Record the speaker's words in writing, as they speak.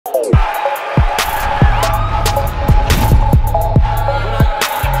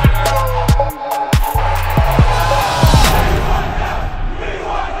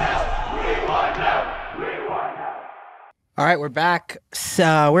right, we're back.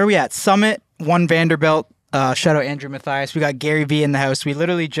 So, where are we at? Summit, 1 Vanderbilt. Shout out Andrew Mathias. We got Gary V in the house. We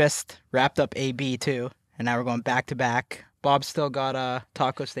literally just wrapped up AB too, and now we're going back to back. Bob still got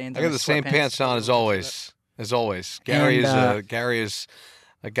taco stains. I got the same pants on as always. Gary is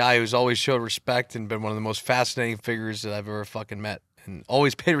a guy who's always showed respect and been one of the most fascinating figures that I've ever fucking met, and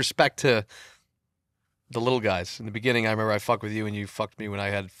always paid respect to the little guys. In the beginning, I remember I fucked with you and you fucked me when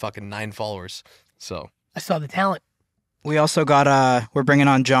I had fucking 9 followers. So I saw the talent. We also got we're bringing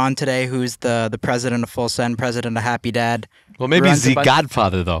on John today, who's the president of Full Send, president of Happy Dad. Well, maybe he's the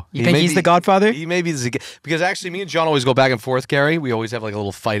godfather, though. You think he's the godfather? He may be because actually me and John always go back and forth, Gary. We always have like a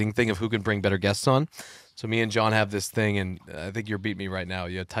little fighting thing of who can bring better guests on. So me and John have this thing, and I think you're beating me right now.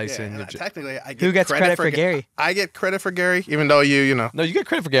 You have Tyson. Yeah, technically, I get who gets credit for Gary? I get credit for Gary, even though you know. No, you get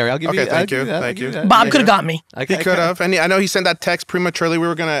credit for Gary. I'll give you. Okay, thank you. Bob could have got me. He could have, and I know he sent that text prematurely. We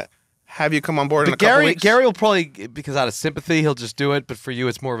were gonna have you come on board in a couple weeks. Gary will probably, because out of sympathy, he'll just do it. But for you,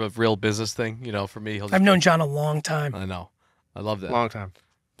 it's more of a real business thing. You know, for me, I've known John a long time. I know. I love that. Long time.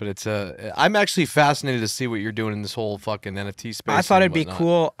 But it's I'm actually fascinated to see what you're doing in this whole fucking NFT space. I thought it'd be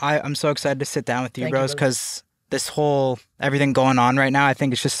cool. I'm so excited to sit down with you, bros, because this whole everything going on right now, I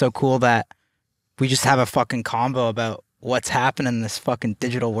think it's just so cool that we just have a fucking convo about what's happening in this fucking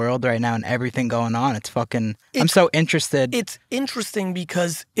digital world right now and everything going on. I'm so interested. It's interesting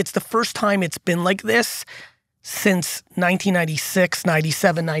because it's the first time it's been like this since 1996,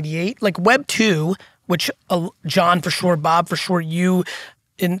 97, 98. Like Web 2, which John for sure, Bob for sure, you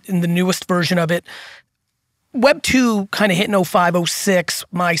in the newest version of it. Web 2 kind of hit in 05, 06,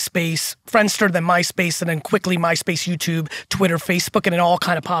 MySpace, Friendster, then MySpace, and then quickly MySpace, YouTube, Twitter, Facebook, and it all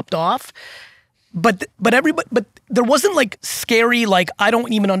kind of popped off. But there wasn't like scary, like I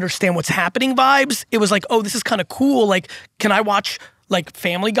don't even understand what's happening vibes. It was like, oh, this is kind of cool. Like, can I watch like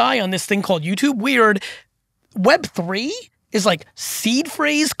Family Guy on this thing called YouTube? Weird. Web 3 is like seed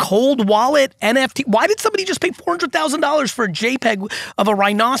phrase, cold wallet, NFT. Why did somebody just pay $400,000 for a JPEG of a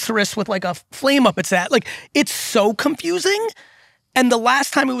rhinoceros with like a flame up its ass? Like, it's so confusing. And the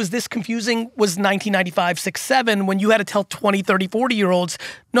last time it was this confusing was 1995, 6, 7, when you had to tell 20, 30, 40-year-olds,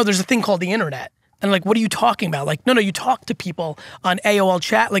 no, there's a thing called the internet. And like, what are you talking about? Like, no, you talk to people on AOL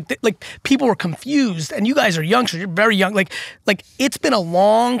chat. Like people were confused, and you guys are young, so you're very young. Like it's been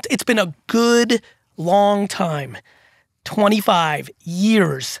a good long time, 25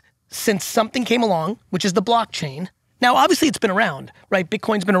 years since something came along, which is the blockchain. Now, obviously it's been around, right?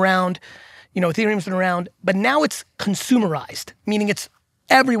 Bitcoin's been around, Ethereum's been around, but now it's consumerized, meaning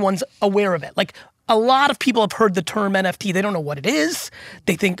everyone's aware of it. Like, a lot of people have heard the term NFT. They don't know what it is.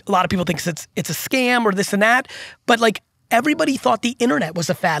 A lot of people think it's a scam or this and that. But like everybody thought the internet was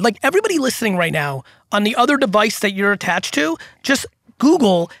a fad. Like everybody listening right now on the other device that you're attached to, just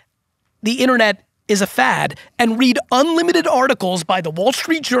Google the internet is a fad and read unlimited articles by the Wall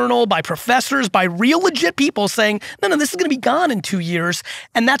Street Journal, by professors, by real legit people saying, no, this is gonna be gone in 2 years.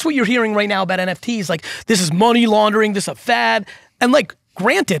 And that's what you're hearing right now about NFTs. Like, this is money laundering, this is a fad. And like,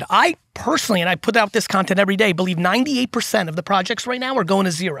 granted, I personally, and I put out this content every day, believe 98% of the projects right now are going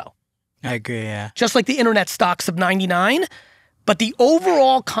to zero. I agree, yeah. Just like the internet stocks of 99. But the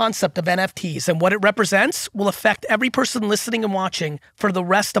overall concept of NFTs and what it represents will affect every person listening and watching for the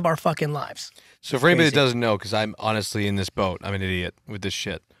rest of our fucking lives. So for anybody that doesn't know, because I'm honestly in this boat, I'm an idiot with this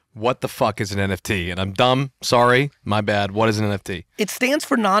shit. What the fuck is an NFT? And I'm dumb, sorry, my bad. What is an NFT? It stands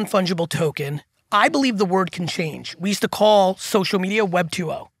for non-fungible token. I believe the word can change. We used to call social media Web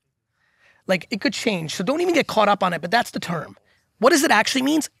 2.0. Like, it could change, so don't even get caught up on it, but that's the term. What does it actually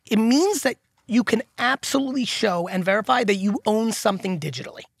mean? It means that you can absolutely show and verify that you own something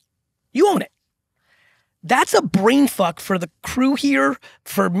digitally. You own it. That's a brain fuck for the crew here,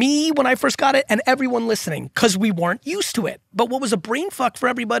 for me when I first got it, and everyone listening, because we weren't used to it. But what was a brain fuck for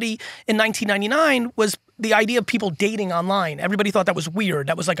everybody in 1999 was the idea of people dating online. Everybody thought that was weird.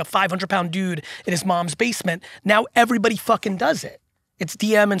 That was like a 500-pound dude in his mom's basement. Now everybody fucking does it. It's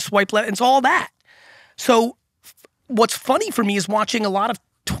DM and swipe left, it's all that. So what's funny for me is watching a lot of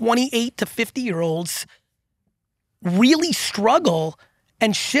 28 to 50-year-olds really struggle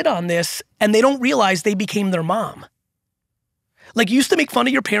and shit on this, and they don't realize they became their mom. Like, you used to make fun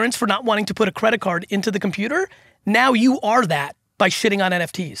of your parents for not wanting to put a credit card into the computer. Now you are that by shitting on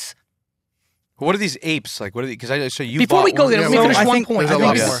NFTs. What are these apes? Like, what are they? Because so you Before we go there, let me finish one point. There's a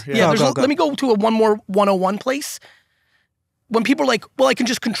lot more. Let me go to a one more 101 place. When people are like, well, I can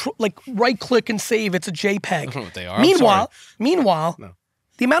just control, like, right-click and save. It's a JPEG. I don't know what they are. Meanwhile, No.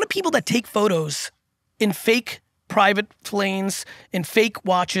 The amount of people that take photos in fake private planes, in fake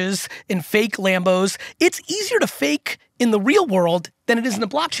watches, in fake Lambos, it's easier to fake in the real world than it is in the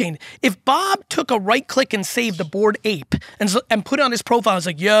blockchain. If Bob took a right click and saved the Bored Ape and put it on his profile, it's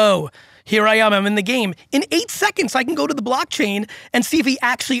like, yo, here I am, I'm in the game. In 8 seconds, I can go to the blockchain and see if he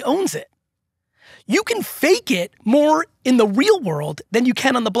actually owns it. You can fake it more in the real world than you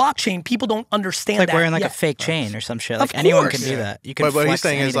can on the blockchain. People don't understand that. It's like wearing like yet. a fake chain or some shit. Like Of anyone course. can do that. You can But what he's flex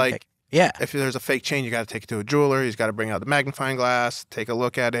saying is anything like, yeah. if there's a fake chain, you got to take it to a jeweler. He's got to bring out the magnifying glass, take a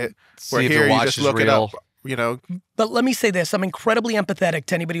look at it. See Where if the here, you watch just is look it real. up. You know, But let me say this. I'm incredibly empathetic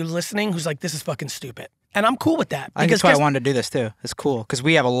to anybody who's listening who's like, this is fucking stupid. And I'm cool with that. I think that's why I wanted to do this too. It's cool because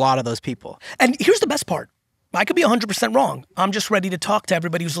we have a lot of those people. And here's the best part. I could be 100% wrong. I'm just ready to talk to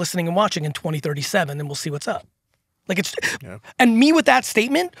everybody who's listening and watching in 2037 and we'll see what's up. Like it's, and me with that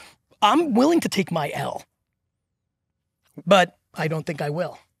statement, I'm willing to take my L. But I don't think I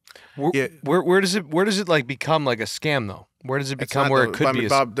will. Where does it like become like a scam though? Where does it become where it could be?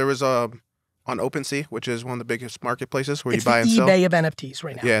 Bob, there was on OpenSea, which is one of the biggest marketplaces where It's you buy the and sell. eBay of NFTs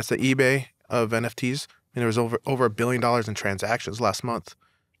right now. Yeah, it's the eBay of NFTs. And there was over $1 billion in transactions last month.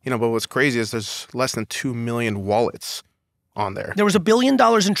 You know, but what's crazy is there's less than 2 million wallets on there. There was $1 billion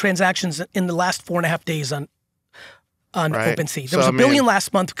in transactions in the last 4.5 days on Right. OpenSea. So, There was I $1 billion mean-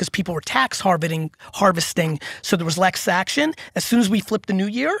 last month because people were tax harvesting, so there was less action. As soon as we flipped the new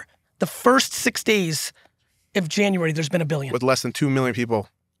year, the first 6 days of January, there's been $1 billion. With less than 2 million people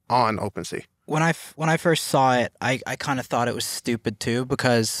on OpenSea. When I first saw it, I kind of thought it was stupid too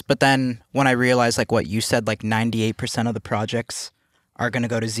but then when I realized like what you said, like 98% of the projects are going to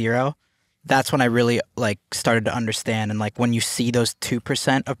go to zero, that's when I really like started to understand. And like when you see those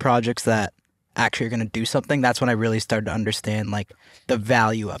 2% of projects that actually are going to do something, that's when I really started to understand like the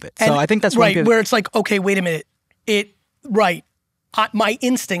value of it. So I think that's right one where it's like, okay, wait a minute. My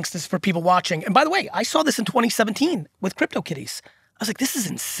instincts is for people watching. And by the way, I saw this in 2017 with CryptoKitties. I was like, this is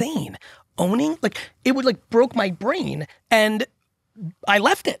insane. Owning, like, it would like broke my brain, and I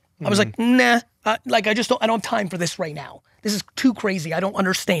left it. I was like, nah, like I don't have time for this right now. This is too crazy. I don't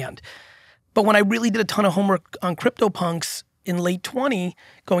understand. But when I really did a ton of homework on CryptoPunks in late 20,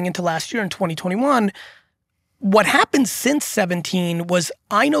 going into last year in 2021, what happened since 17 was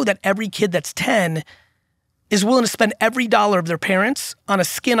I know that every kid that's 10 is willing to spend every dollar of their parents on a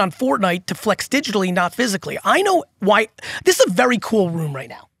skin on Fortnite to flex digitally, not physically. I know why. This is a very cool room right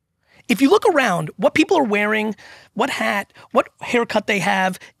now. If you look around, what people are wearing, what hat, what haircut they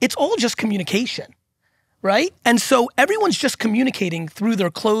have, it's all just communication, right? And so everyone's just communicating through their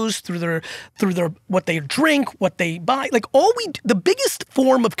clothes, through their what they drink, what they buy. Like the biggest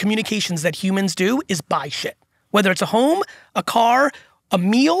form of communications that humans do is buy shit, whether it's a home, a car, a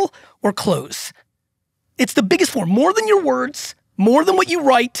meal, or clothes. It's the biggest form, more than your words, more than what you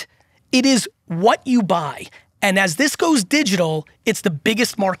write. It is what you buy. And as this goes digital, it's the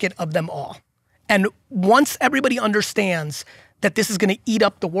biggest market of them all. And once everybody understands that this is going to eat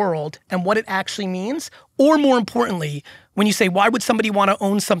up the world and what it actually means, or more importantly, when you say, why would somebody want to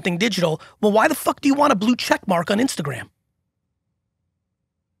own something digital? Well, why the fuck do you want a blue check mark on Instagram?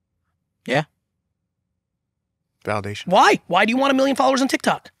 Yeah. Validation. Why? Why do you want 1 million followers on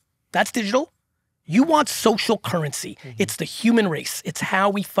TikTok? That's digital. You want social currency. It's the human race. It's how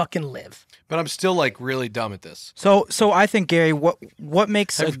we fucking live. But I'm still like really dumb at this. So I think, Gary, what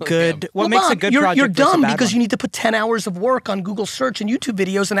makes a really good am. a good project? You're versus a dumb bad because one? you need to put 10 hours of work on Google search and YouTube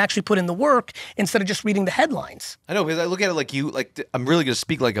videos and actually put in the work instead of just reading the headlines. I know, because I look at it like I'm really going to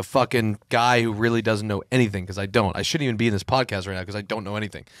speak like a fucking guy who really doesn't know anything, because I don't. I shouldn't even be in this podcast right now because I don't know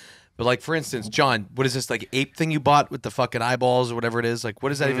anything. But like, for instance, John, what is this like ape thing you bought with the fucking eyeballs or whatever it is? Like,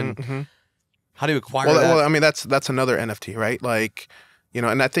 what is that even? How do you acquire that? Well, I mean, that's another NFT, right? Like, you know,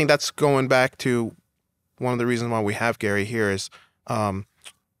 and I think that's going back to one of the reasons why we have Gary here is, I'll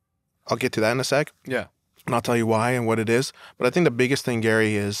get to that in a sec. Yeah. And I'll tell you why and what it is. But I think the biggest thing,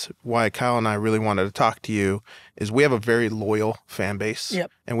 Gary, is why Kyle and I really wanted to talk to you is we have a very loyal fan base. Yep.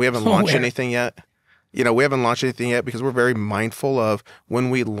 And we haven't launched anything yet. You know, we haven't launched anything yet because we're very mindful of when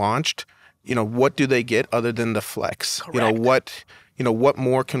we launched, you know, what do they get other than the flex? Correct. What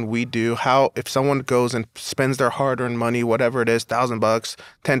more can we do? How, if someone goes and spends their hard-earned money, whatever it is, $1,000,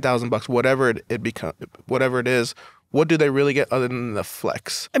 $10,000, whatever it is, what do they really get other than the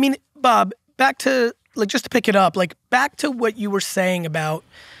flex? I mean, Bob, back to, like, just to pick it up, like, back to what you were saying about,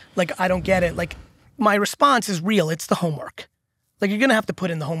 like, I don't get it. Like, my response is real. It's the homework. Like, you're going to have to put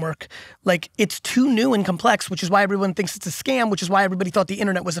in the homework. Like, it's too new and complex, which is why everyone thinks it's a scam, which is why everybody thought the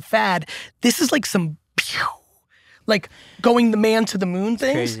internet was a fad. This is like some, like, going the man to the moon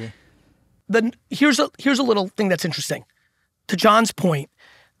things. Crazy. Then here's a little thing that's interesting. To John's point,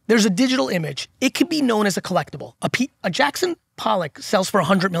 there's a digital image. It could be known as a collectible. A Jackson Pollock sells for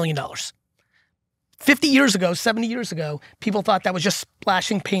 $100 million. 50 years ago, 70 years ago, people thought that was just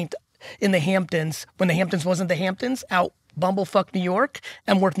splashing paint in the Hamptons when the Hamptons wasn't the Hamptons, out bumblefuck New York,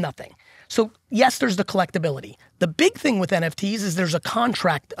 and worth nothing. So yes, there's the collectability. The big thing with NFTs is there's a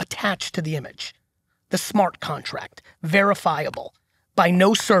contract attached to the image. The smart contract, verifiable, by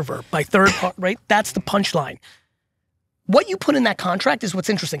no server, by third party, right? That's the punchline. What you put in that contract is what's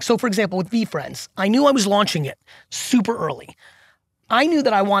interesting. So for example, with VeeFriends, I knew I was launching it super early. I knew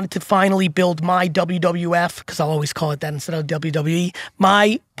that I wanted to finally build my WWF, because I'll always call it that instead of WWE,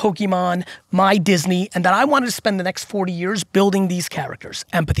 my Pokemon, my Disney, and that I wanted to spend the next 40 years building these characters.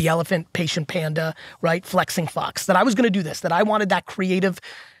 Empathy Elephant, Patient Panda, right? Flexing Fox. That I was gonna do this, that I wanted that creative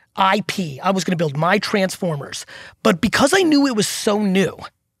IP. I was gonna build my Transformers. But because I knew it was so new,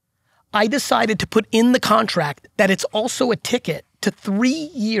 I decided to put in the contract that it's also a ticket to 3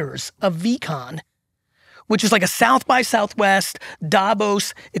 years of VCon, which is like a South by Southwest,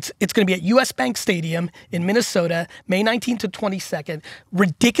 Davos. It's going to be at US Bank Stadium in Minnesota, May 19th to 22nd.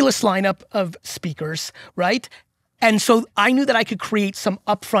 Ridiculous lineup of speakers, right? And so I knew that I could create some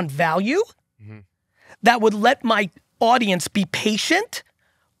upfront value that would let my audience be patient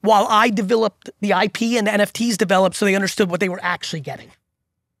while I developed the IP and the NFTs developed so they understood what they were actually getting.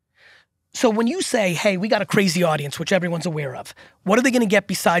 So when you say, hey, we got a crazy audience, which everyone's aware of, what are they gonna get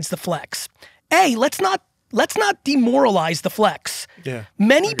besides the flex? A, let's not demoralize the flex. Yeah.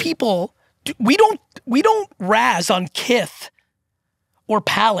 Many people, we don't razz on Kith or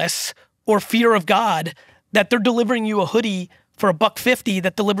Palace or Fear of God that they're delivering you a hoodie for $150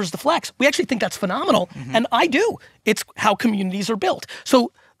 that delivers the flex. We actually think that's phenomenal, and I do. It's how communities are built.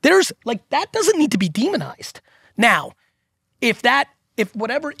 So there's like, that doesn't need to be demonized. Now, if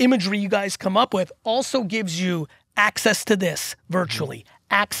whatever imagery you guys come up with also gives you access to this virtually,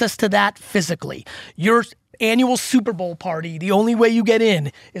 access to that physically, your annual Super Bowl party, the only way you get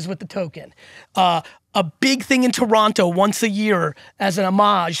in is with the token. A big thing in Toronto once a year as an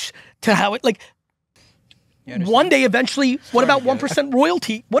homage to how it, like, one day eventually, what about 1%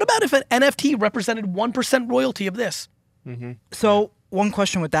 royalty? What about if an NFT represented 1% royalty of this? So one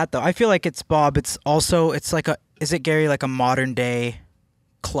question with that though, I feel like it's Bob, it's like a, is it Gary, like a modern day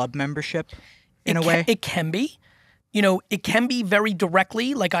club membership in a way? It can be. You know, it can be very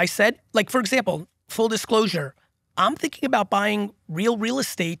directly, like I said. Like, for example, full disclosure, I'm thinking about buying real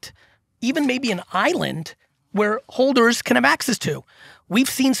estate, even maybe an island where holders can have access to. We've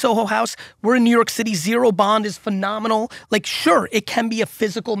seen Soho House. We're in New York City. Zero Bond is phenomenal. Like, sure, it can be a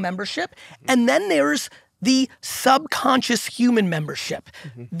physical membership. And then there's the subconscious human membership.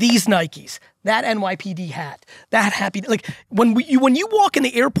 These Nikes, that NYPD hat, that happy, like when you walk in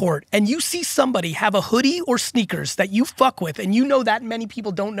the airport and you see somebody have a hoodie or sneakers that you fuck with and you know that many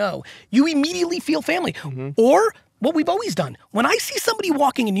people don't know, you immediately feel family. Or what we've always done, when I see somebody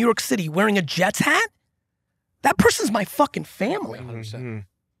walking in New York City wearing a Jets hat, that person's my fucking family.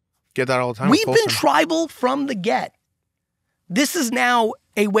 Get that all the time. We've been tribal from the get. This is now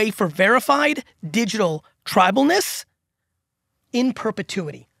a way for verified digital tribalness in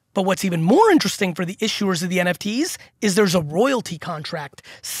perpetuity. But what's even more interesting for the issuers of the NFTs is there's a royalty contract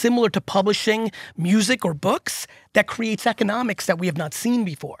similar to publishing music or books that creates economics that we have not seen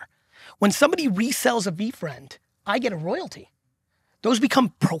before. When somebody resells a VeeFriend, I get a royalty. Those become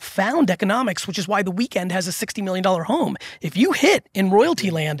profound economics, which is why The Weeknd has a $60 million home. If you hit in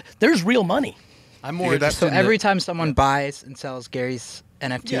royalty land, there's real money. I'm more so every time someone buys and sells Gary's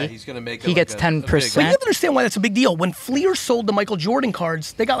NFT, he's gonna make he gets 10%. But you have to understand why that's a big deal. When Fleer sold the Michael Jordan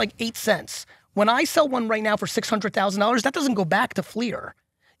cards, they got like 8 cents. When I sell one right now for $600,000, that doesn't go back to Fleer.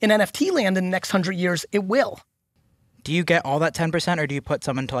 In NFT land in the next 100 years, it will. Do you get all that 10% or do you put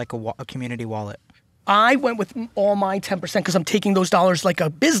some into like a community wallet? I went with all my 10% because I'm taking those dollars like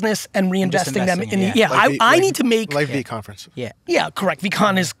a business and reinvesting them in the, I need to make like V conference. Yeah, correct.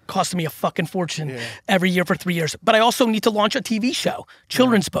 VCon is costing me a fucking fortune every year for 3 years. But I also need to launch a TV show,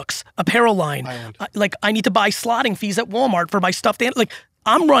 children's books, apparel line. I need to buy slotting fees at Walmart for my stuff. Like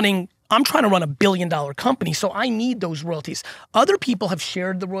I'm trying to run $1 billion company, so I need those royalties. Other people have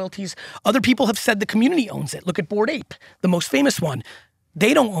shared the royalties. Other people have said the community owns it. Look at Bored Ape, the most famous one.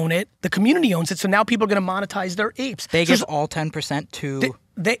 They don't own it. The community owns it. So now people are going to monetize their apes. They give all 10% to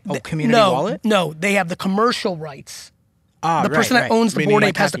a community wallet? No, they have the commercial rights. The person that right. owns the Bored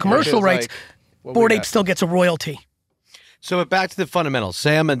Ape has the commercial rights. Like, Bored Ape still gets a royalty. So, but back to the fundamentals.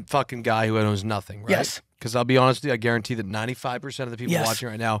 Say I'm a fucking guy who owns nothing, right? Yes. Because I'll be honest with you, I guarantee that 95% of the people watching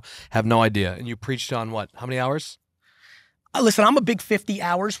right now have no idea. And you preached on what? How many hours? Listen, I'm a big 50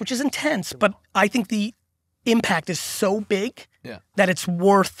 hours, which is intense, but I think the impact is so big that it's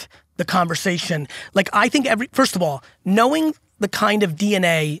worth the conversation. Like I think first of all, knowing the kind of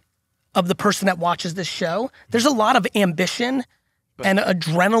DNA of the person that watches this show. There's a lot of ambition and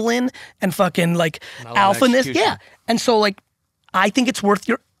adrenaline and fucking like alphaness. Yeah. And so like, I think it's worth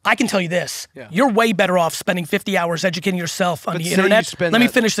I can tell you this. Yeah. You're way better off spending 50 hours educating yourself on the internet. Let me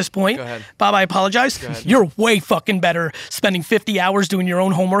finish this point. Go ahead. Bob, I apologize. You're way fucking better spending 50 hours doing your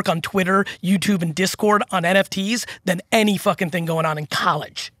own homework on Twitter, YouTube, and Discord on NFTs than any fucking thing going on in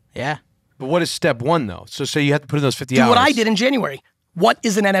college. Yeah. But what is step one, though? So say you have to put in those 50 hours. Do what I did in January. What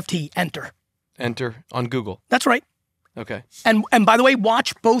is an NFT? Enter. Enter on Google. That's right. Okay. And by the way,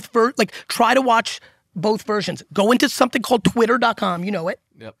 watch both, try to watch both versions. Go into something called twitter.com, you know it.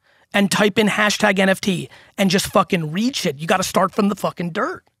 Yep. And type in hashtag NFT and just fucking read shit. You got to start from the fucking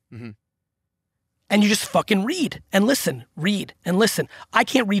dirt. Mm-hmm. And you just fucking read and listen. I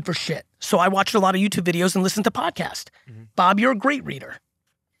can't read for shit. So I watched a lot of YouTube videos and listened to podcasts. Mm-hmm. Bob, you're a great reader.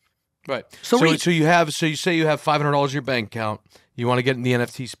 Right. So you say you have $500 in your bank account. You want to get in the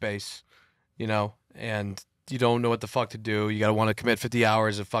NFT space, and you don't know what the fuck to do. You got to want to commit 50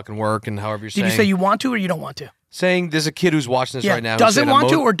 hours of fucking work and however you're saying. Did you say you want to or you don't want to? Saying there's a kid who's watching this right now. Doesn't want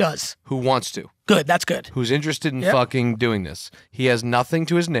to or does? Who wants to. Good, that's good. Who's interested in fucking doing this. He has nothing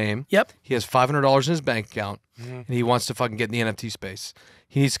to his name. Yep. He has $500 in his bank account, and he wants to fucking get in the NFT space.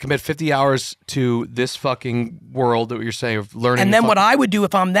 He needs to commit 50 hours to this fucking world that you're saying of learning. And then what I would do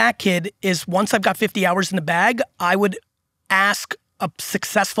if I'm that kid is once I've got 50 hours in the bag, I would ask a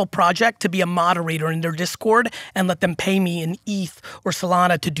successful project to be a moderator in their Discord and let them pay me in ETH or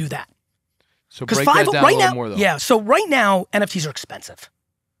Solana to do that. So break that down a little more, though. Yeah, so right now, NFTs are expensive.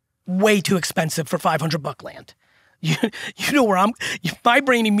 Way too expensive for $500 land. You know where my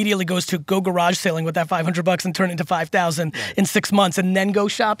brain immediately goes to go garage sailing with that $500 and turn it into 5,000 in 6 months and then go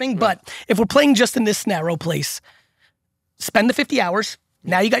shopping. Right. But if we're playing just in this narrow place, spend the 50 hours.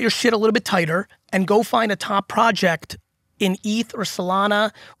 Now you got your shit a little bit tighter and go find a top project in ETH or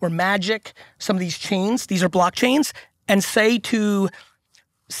Solana or Magic, some of these chains, these are blockchains, and say to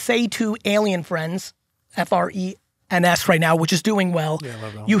Alien Friends, FRENS right now, which is doing well,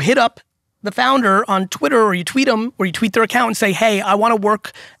 you hit up the founder on Twitter or you tweet them or you tweet their account and say, hey, I want to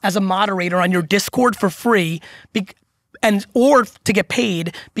work as a moderator on your Discord for free or to get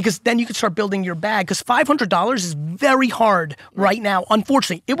paid, because then you can start building your bag, because $500 is very hard right now.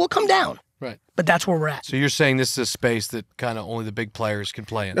 Unfortunately, it will come down. Right. But that's where we're at. So you're saying this is a space that kind of only the big players can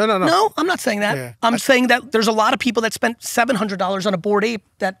play in? No, I'm not saying that. Yeah. I'm saying that there's a lot of people that spent $700 on a Bored Ape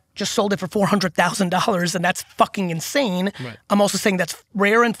that just sold it for $400,000, and that's fucking insane. Right. I'm also saying that's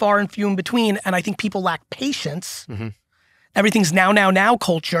rare and far and few in between, and I think people lack patience. Mm-hmm. Everything's now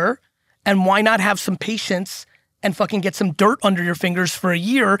culture, and why not have some patience and fucking get some dirt under your fingers for a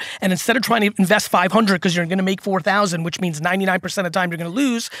year, and instead of trying to invest 500 because you're going to make 4,000, which means 99% of the time you're going to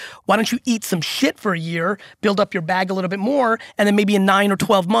lose, why don't you eat some shit for a year, build up your bag a little bit more, and then maybe in 9 or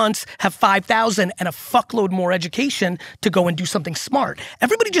 12 months have 5,000 and a fuckload more education to go and do something smart.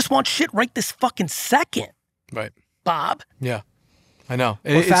 Everybody just wants shit right this fucking second. Right. Bob? Yeah. I know.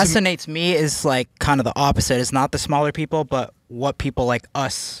 What fascinates me is like kind of the opposite. It's not the smaller people, but what people like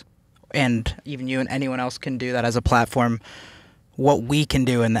us and even you and anyone else can do that as a platform, what we can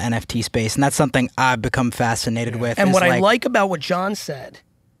do in the NFT space. And that's something I've become fascinated with. And what I like about what John said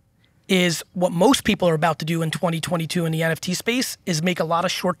is what most people are about to do in 2022 in the NFT space is make a lot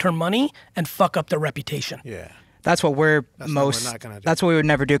of short-term money and fuck up their reputation. Yeah. That's what that's what we would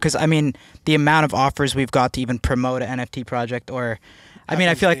never do. Because, I mean, the amount of offers we've got to even promote an NFT project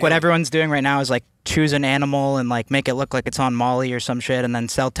I feel like what everyone's doing right now is like choose an animal and like make it look like it's on Molly or some shit and then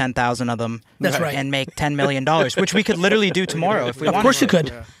sell 10,000 of them. That's right. And make $10 million, which we could literally do tomorrow if we wanted. Of course you could.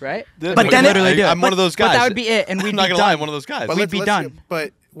 Yeah. Right? But then I'm one of those guys. But that would be it. And we'd be done. I'm one of those guys. But we'd be done.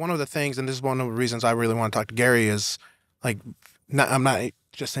 But one of the things, and this is one of the reasons I really want to talk to Gary is like, I'm not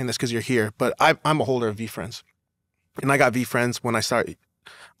just saying this because you're here, but I'm a holder of VFriends. And I got VFriends when I started.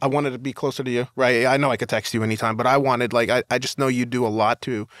 I wanted to be closer to you, right? I know I could text you anytime, but I wanted, like, I just know you do a lot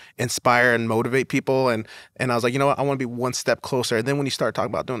to inspire and motivate people. And I was like, you know what? I want to be one step closer. And then when you start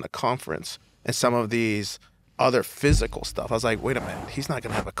talking about doing the conference and some of these other physical stuff, I was like, wait a minute, he's not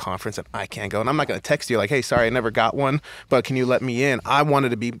going to have a conference and I can't go. And I'm not going to text you like, hey, sorry, I never got one, but can you let me in? I wanted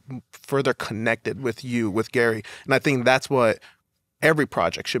to be further connected with you, with Gary. And I think that's what every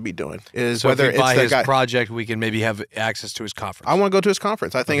project should be doing. Is so whether if we buy it's his project, we can maybe have access to his conference. I want to go to his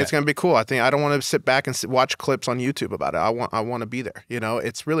conference. I think it's going to be cool. I don't want to sit back and watch clips on YouTube about it. I want to be there. You know,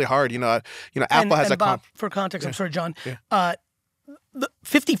 it's really hard. Apple has Bob, for context, I'm sorry, John. Yeah.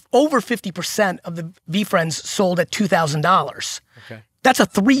 Over 50% of the VFriends sold at $2,000. Okay. That's a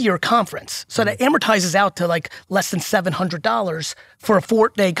 3-year conference. So that amortizes out to like less than $700 for a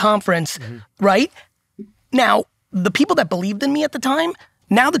 4-day conference, right? Now, the people that believed in me at the time,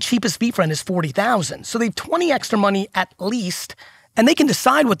 Now the cheapest VFriend is $40,000. So they have 20 extra money at least, and they can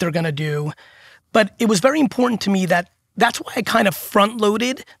decide what they're gonna do. But it was very important to me that's why I kind of front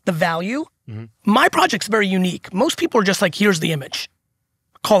loaded the value. My project's very unique. Most people are just like, here's the image,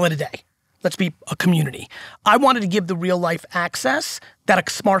 call it a day. Let's be a community. I wanted to give the real life access that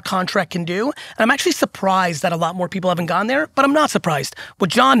a smart contract can do. And I'm actually surprised that a lot more people haven't gone there, but I'm not surprised. What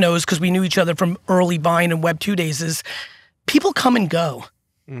John knows, because we knew each other from early Vine and Web 2 days, is people come and go.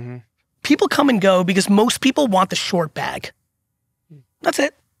 People come and go because most people want the short bag. That's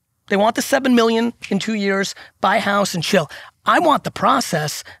it. They want the 7 million in 2 years, buy a house and chill. I want the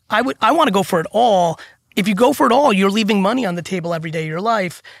process. I want to go for it all. If you go for it all, you're leaving money on the table every day of your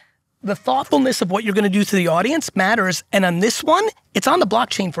life. The thoughtfulness of what you're going to do to the audience matters. And on this one, it's on the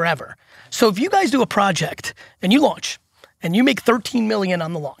blockchain forever. So if you guys do a project and you launch and you make 13 million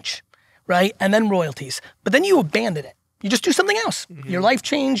on the launch, right? And then royalties, but then you abandon it. You just do something else. Your life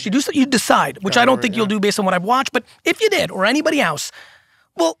changed. You decide, which I don't think you'll do based on what I've watched. But if you did, or anybody else,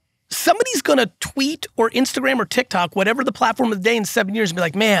 well, somebody's gonna tweet or Instagram or TikTok, whatever the platform of the day in 7 years, and be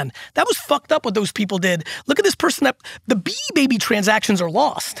like, man, that was fucked up what those people did. Look at this person that the Bee Baby transactions are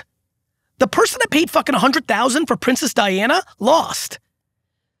lost. The person that paid fucking $100,000 for Princess Diana lost.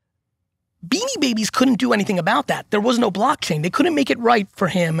 Beanie Babies couldn't do anything about that. There was no blockchain. They couldn't make it right for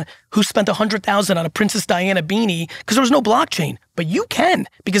him who spent $100,000 on a Princess Diana beanie because there was no blockchain. But you can,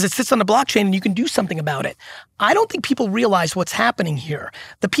 because it sits on the blockchain and you can do something about it. I don't think people realize what's happening here.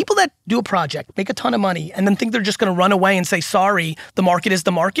 The people that do a project, make a ton of money, and then think they're just gonna run away and say, sorry, the market is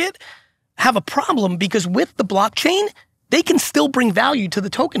the market, have a problem because with the blockchain, they can still bring value to the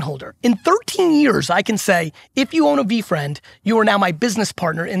token holder. In 13 years, I can say, if you own a VFriend, you are now my business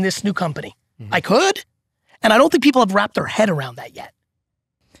partner in this new company. I could, and I don't think people have wrapped their head around that yet.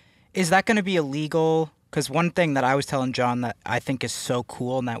 Is that gonna be illegal? Because one thing that I was telling John that I think is so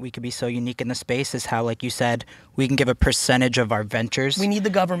cool and that we could be so unique in the space is how, like you said, we can give a percentage of our ventures we need the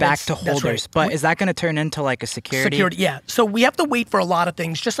government back to holders. Right. But is that gonna turn into like a security? Yeah. So we have to wait for a lot of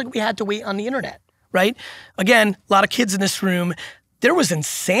things, just like we had to wait on the internet. Right? Again, a lot of kids in this room, there was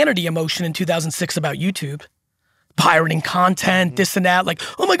insanity emotion in 2006 about YouTube. Pirating content, this and that, like,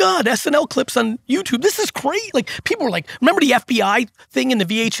 oh my God, SNL clips on YouTube. This is great. Like, people were like, remember the FBI thing in the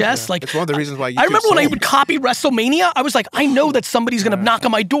VHS? Yeah. Like, it's one of the reasons why YouTube I remember when I would copy WrestleMania, I was like, I know that somebody's gonna knock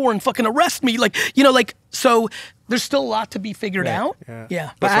on my door and fucking arrest me. Like, you know, like, so there's still a lot to be figured out.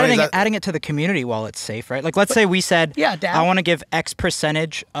 Yeah. But adding it to the community while it's safe, right? Like, let's say we said, I want to give X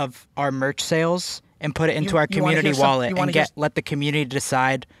percentage of our merch sales and put it into our community wallet and let the community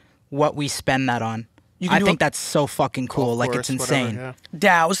decide what we spend that on. I think that's so fucking cool. Like, it's insane. Whatever,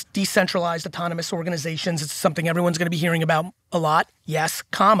 DAOs, decentralized autonomous organizations, it's something everyone's gonna be hearing about a lot. Yes,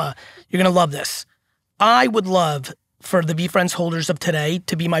 comma, you're gonna love this. I would love for the VFriends holders of today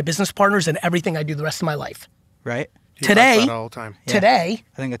to be my business partners in everything I do the rest of my life. Right? Today, all the time. Today,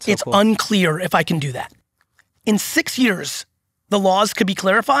 I think it's cool. unclear if I can do that. In 6 years, the laws could be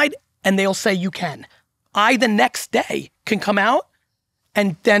clarified and they'll say you can. I, the next day, can come out.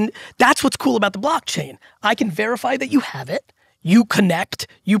 And then that's what's cool about the blockchain. I can verify that you have it, you connect,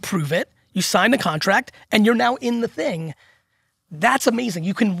 you prove it, you sign the contract, and you're now in the thing. That's amazing.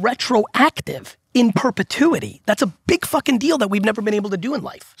 You can retroactive in perpetuity. That's a big fucking deal that we've never been able to do in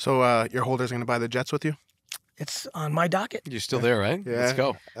life. So your holders are gonna buy the jets with you? It's on my docket. You're still there, right? Yeah. Let's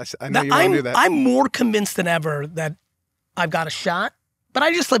go. I know you want to do that. I'm more convinced than ever that I've got a shot, but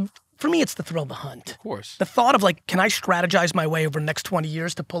I just like, for me, it's the thrill of the hunt. Of course. The thought of like, can I strategize my way over the next 20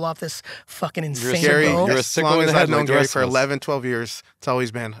 years to pull off this fucking insane Gary, goal? You're a as sicko long in as the head I've known like the Gary rest for of us. 11, 12 years, it's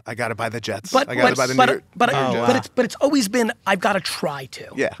always been, I got to buy the jets. But I got to buy the Jets. it's always been, I've got to try to.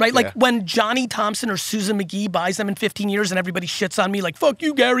 Yeah. Right? Like yeah. when Johnny Thompson or Susan McGee buys them in 15 years and everybody shits on me like, fuck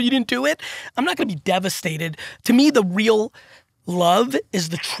you, Gary, you didn't do it. I'm not going to be devastated. To me, the real love is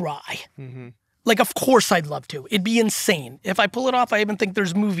the try. Mm-hmm. Like, of course I'd love to. It'd be insane. If I pull it off, I even think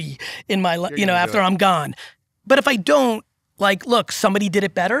there's movie in my life, after I'm gone. But if I don't, like, look, somebody did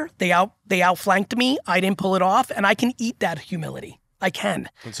it better. They outflanked me. I didn't pull it off, and I can eat that humility. I can.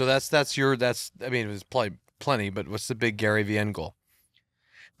 And so that's I mean, it was probably plenty, but what's the big Gary V end goal?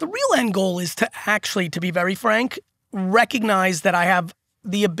 The real end goal is to actually, to be very frank, recognize that I have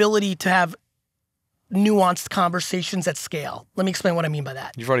the ability to have nuanced conversations at scale. Let me explain what I mean by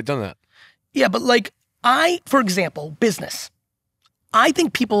that. You've already done that. Yeah, but like for example, business. I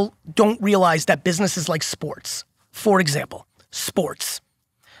think people don't realize that business is like sports. For example, sports.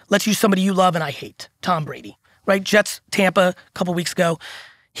 Let's use somebody you love and I hate, Tom Brady, right? Jets, Tampa, a couple weeks ago.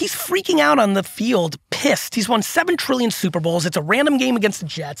 He's freaking out on the field, pissed. He's won 7 trillion Super Bowls. It's a random game against the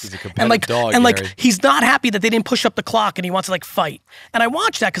Jets. He's a competitive dog, Gary. He's not happy that they didn't push up the clock and he wants to like fight. And I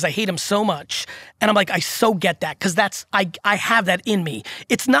watch that because I hate him so much. And I'm like, I so get that because I have that in me.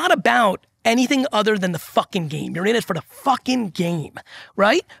 It's not about anything other than the fucking game. You're in it for the fucking game,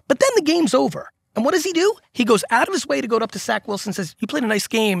 right? But then the game's over. And what does he do? He goes out of his way to go up to Zach Wilson and says, you played a nice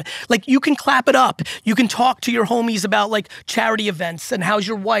game. Like, you can clap it up. You can talk to your homies about, like, charity events and how's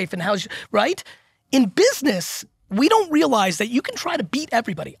your wife and right? In business, we don't realize that you can try to beat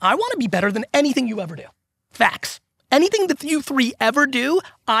everybody. I want to be better than anything you ever do. Facts. Anything that you 3 ever do,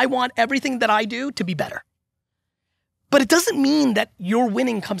 I want everything that I do to be better. But it doesn't mean that your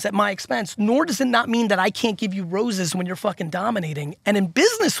winning comes at my expense, nor does it not mean that I can't give you roses when you're fucking dominating. And in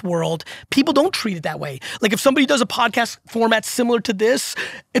business world, people don't treat it that way. Like if somebody does a podcast format similar to this,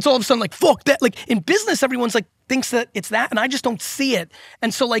 it's all of a sudden like, fuck that. Like in business, everyone's like, thinks that it's that, and I just don't see it.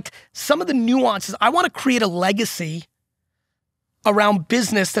 And so like some of the nuances, I want to create a legacy around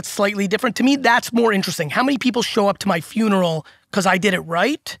business that's slightly different. To me, that's more interesting. How many people show up to my funeral because I did it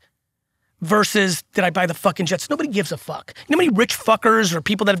right? Versus, did I buy the fucking jets? Nobody gives a fuck. You know how many rich fuckers or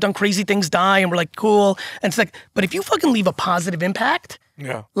people that have done crazy things die and we're like, cool. And it's like, but if you fucking leave a positive impact,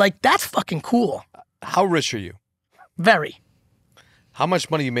 like that's fucking cool. How rich are you? Very. How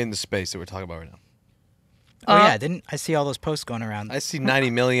much money you made in the space that we're talking about right now? Oh yeah, didn't I see all those posts going around? I see 90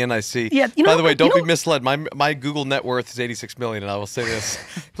 million. I see. Yeah, by the way, don't be misled. My Google net worth is 86 million, and I will say this.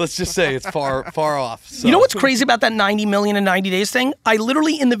 Let's just say it's far off. So. You know what's crazy about that 90 million in 90 days thing? I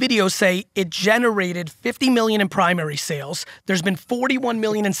literally in the video say it generated 50 million in primary sales. There's been 41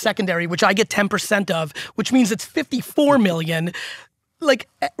 million in secondary, which I get 10% of, which means it's 54 million. Like,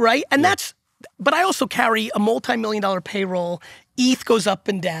 right? And that's, but I also carry a multi-million-dollar payroll. ETH goes up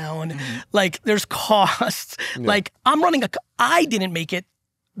and down. Like there's costs. Like I'm running I didn't make it.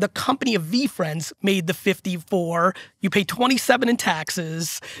 The company of VFriends made the 54. You pay 27 in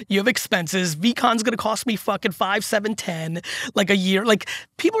taxes. You have expenses. VCon's gonna cost me fucking 5, 7, 10 like a year. Like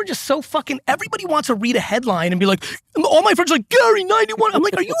people are just so fucking, everybody wants to read a headline and be like, all my friends are like, Gary, 91. I'm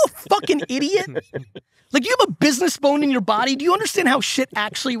like, are you a fucking idiot? Like you have a business bone in your body. Do you understand how shit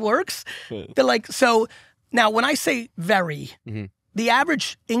actually works? They're like, so now when I say very, the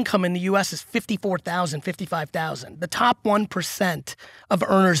average income in the US is $54,000, $55,000. The top 1% of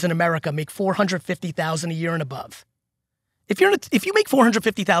earners in America make $450,000 a year and above. If you make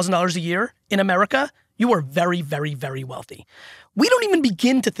 $450,000 a year in America, you are very, very, very wealthy. We don't even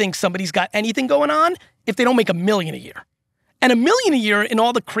begin to think somebody's got anything going on if they don't make $1 million a year. And $1 million a year in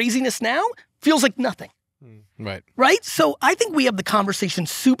all the craziness now feels like nothing. Right. Right? So I think we have the conversation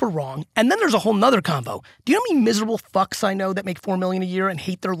super wrong. And then there's a whole nother convo. Do you know how many miserable fucks I know that make $4 million a year and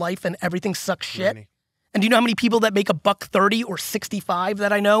hate their life and everything sucks shit? Many. And do you know how many people that make $130 or 65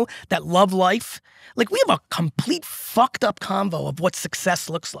 that I know that love life? Like we have a complete fucked up convo of what success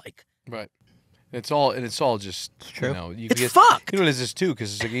looks like. Right. It's all just true. You know, it's fucked. You know what it is this too,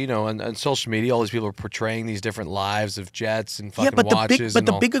 because it's like, you know, on social media, all these people are portraying these different lives of jets and fucking watches. But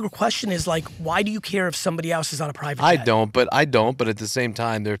the bigger question is like, why do you care if somebody else is on a private jet? I don't. But at the same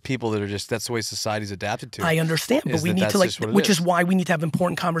time, there are people that are just, that's the way society's adapted to. I understand, but we need to like, which is why we need to have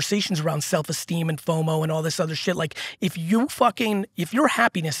important conversations around self-esteem and FOMO and all this other shit. Like, if your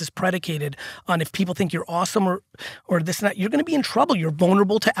happiness is predicated on if people think you're awesome or this and that, you're going to be in trouble. You're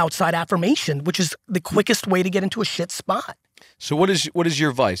vulnerable to outside affirmation, which is the quickest way to get into a shit spot. So what is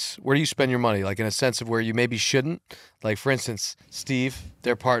your vice? Where do you spend your money? Like in a sense of where you maybe shouldn't? Like for instance, Steve,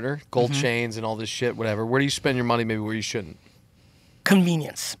 their partner, gold chains and all this shit, whatever. Where do you spend your money maybe where you shouldn't?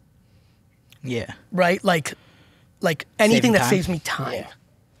 Convenience. Yeah. Right? Like anything that saves me time. Yeah.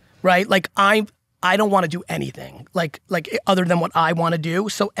 Right? Like I don't want to do anything like other than what I want to do.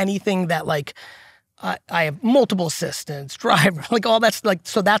 So anything that like I have multiple assistants, driver, like all that's like,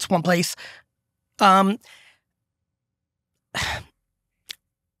 so that's one place.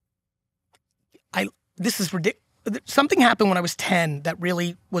 This is ridiculous. Something happened when I was 10 that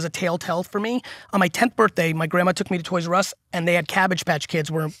really was a telltale for me. On my 10th birthday, my grandma took me to Toys R Us and they had Cabbage Patch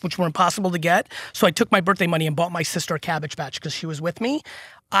Kids which were impossible to get. So I took my birthday money and bought my sister a Cabbage Patch because she was with me.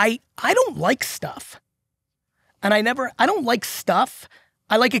 I don't like stuff. And I don't like stuff.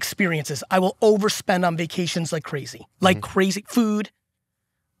 I like experiences. I will overspend on vacations like crazy. Like crazy. Food,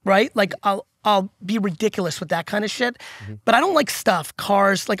 right? Like I'll be ridiculous with that kind of shit. But I don't like stuff.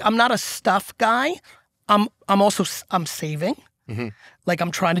 Cars, like I'm not a stuff guy. I'm saving. Like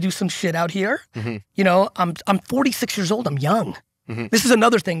I'm trying to do some shit out here. You know, I'm 46 years old. I'm young. This is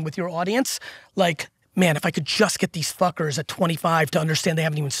another thing with your audience. Like, man, if I could just get these fuckers at 25 to understand they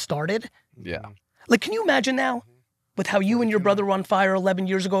haven't even started. Yeah. Like, can you imagine now? with how you and your brother were on fire 11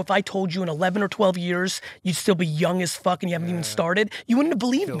 years ago, if I told you in 11 or 12 years you'd still be young as fuck and you haven't even started, you wouldn't have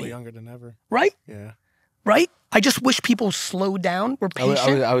believed me. Younger than ever. Right? Yeah. Right? I just wish people slowed down, were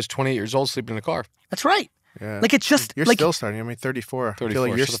patient. I was 28 years old, sleeping in a car. That's right. Yeah. Like it's just you're like, still starting. I mean, 34. 34. I feel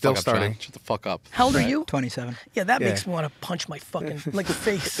like you're Shut the still fuck up, starting. John. Shut the fuck up. how old are you? 27. Yeah, that makes me want to punch my fucking like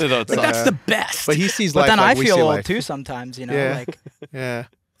face. No, Like that's the best. But he sees But life then like I we feel see old life. too sometimes, you know, Yeah. like Yeah.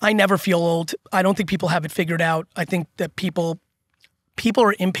 I never feel old. I don't think people have it figured out. I think that people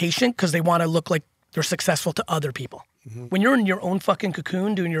are impatient because they want to look like they're successful to other people. When you're in your own fucking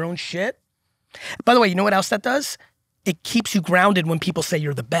cocoon doing your own shit. By the way, you know what else that does? It keeps you grounded when people say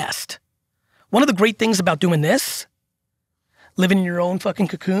you're the best. One of the great things about doing this, living in your own fucking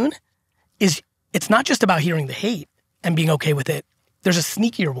cocoon, is it's not just about hearing the hate and being okay with it. There's a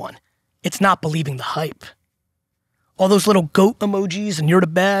sneakier one. It's not believing the hype. All those little goat emojis and you're the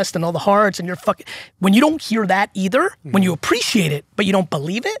best and all the hearts and you're fucking, when you don't hear that either, when you appreciate it, but you don't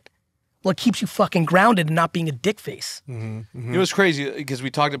believe it, well, it keeps you fucking grounded and not being a dick face. It was crazy because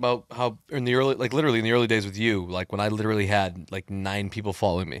we talked about how in the early, like literally in the early days with you, like when I literally had like 9 people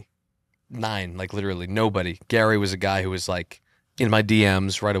following me. 9, like literally nobody. Gary was a guy who was like in my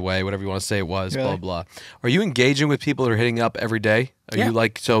DMs right away, whatever you want to say it was, Really? blah, blah. Are you engaging with people that are hitting up every day? Are Yeah. you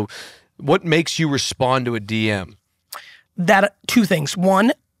like, so what makes you respond to a DM? That, 2 things.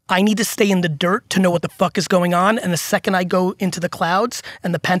 1, I need to stay in the dirt to know what the fuck is going on. And the second I go into the clouds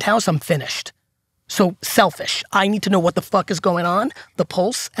and the penthouse, I'm finished. So selfish. I need to know what the fuck is going on, the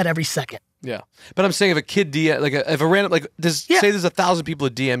pulse at every second. Yeah, but I'm saying if a kid DM, like if a random, like say there's 1,000 people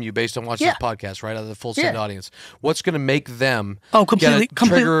that DM you based on watching this podcast, right, out of the full send audience, what's going to make them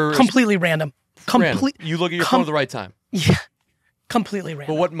completely random. random? You look at your phone at the right time. Yeah, completely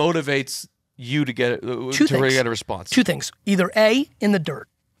random. But what motivates you to get Two to things. get a response? 2 things. Either A, in the dirt,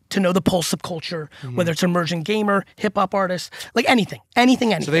 to know the pulse of culture, whether it's an emerging gamer, hip hop artist, like anything.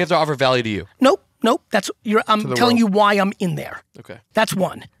 So they have to offer value to you. Nope. I'm telling you why I'm in there. Okay. That's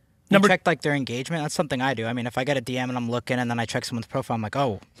 1. you check like their engagement. That's something I do. I mean, if I get a DM and I'm looking and then I check someone's profile, I'm like,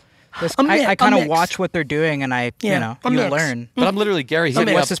 oh, I kind of watch what they're doing and I, you know, you learn. But I'm literally Gary hit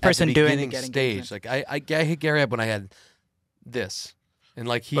me what's up this person at the doing to beginning get stage. Like I hit Gary up when I had this, and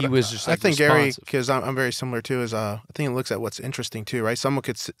like he was just like I think Gary, responsive. because I'm very similar too, is I think it looks at what's interesting too, right? Someone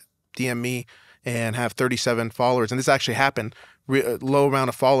could DM me and have 37 followers, and this actually happened, low amount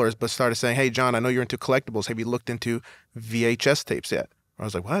of followers, but started saying, hey, John, I know you're into collectibles. Have you looked into VHS tapes yet? I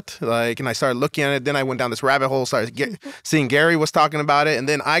was like, what? Like, and I started looking at it. Then I went down this rabbit hole, started seeing Gary was talking about it. And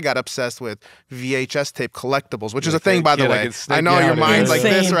then I got obsessed with VHS tape collectibles, which is a thing, by the way. I know your mind's like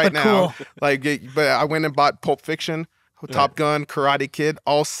this right now. Like, but I went and bought Pulp Fiction, Top Gun, Karate Kid,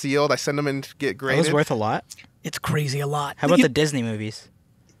 all sealed. I send them in to get graded. That was worth a lot. It's crazy a lot. How about the Disney movies?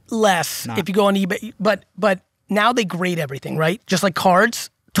 Less if you go on eBay, but now they grade everything, right? Just like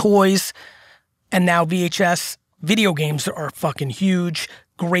cards, toys, and now VHS. Video games are fucking huge,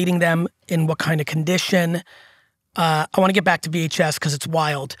 grading them in what kind of condition. I want to get back to VHS because it's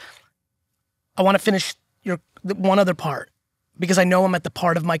wild. I want to finish one other part because I know I'm at the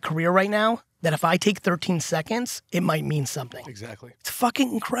part of my career right now that if I take 13 seconds, it might mean something. Exactly. It's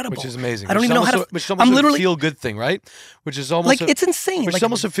fucking incredible. Which is amazing. I don't even know how to. Which is almost a feel-good thing, right? Which is almost like it's insane. Which like, is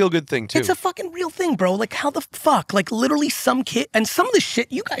almost a feel-good thing too. It's a fucking real thing, bro. Like how the fuck? Like literally some kid, and some of the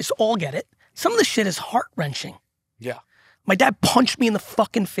shit, you guys all get it. Some of the shit is heart-wrenching. Yeah. My dad punched me in the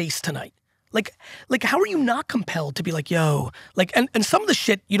fucking face tonight. Like how are you not compelled to be like, yo, like, and some of the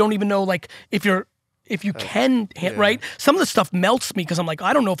shit you don't even know, like, if you can, right? Some of the stuff melts me because I'm like,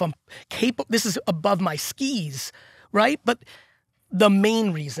 I don't know if I'm capable, this is above my skis, right? But the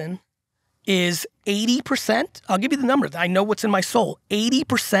main reason is 80%, I'll give you the number, I know what's in my soul,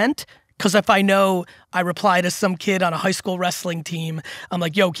 80%. Because if I know I reply to some kid on a high school wrestling team, I'm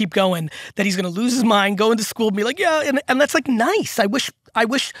like, yo, keep going, that he's going to lose his mind, go into school and be like, yeah, and that's like nice. I wish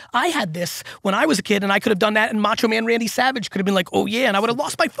I had this when I was a kid and I could have done that and Macho Man Randy Savage could have been like, oh yeah, and I would have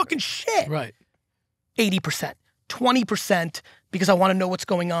lost my fucking shit. Right. 80%, 20% because I want to know what's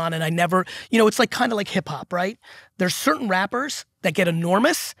going on and I never, it's like kind of like hip hop, right? There's certain rappers that get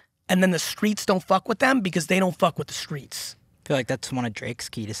enormous and then the streets don't fuck with them because they don't fuck with the streets. I feel like that's one of Drake's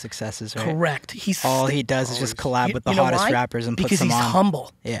key to successes, right? Correct. All he does is just collab with the hottest rappers and puts them on. Because he's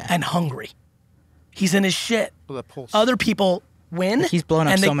humble and hungry. He's in his shit. Other people win. He's blown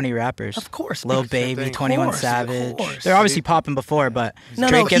up so many rappers. Of course. Lil Baby, 21 Savage. They're obviously popping before, but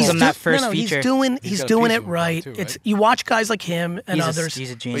Drake gives them that first feature. He's doing it right. It's you watch guys like him and others.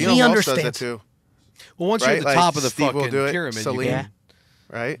 He's a genius. But he understands. does that too. Well, once you're at the top of the fucking pyramid, Celine.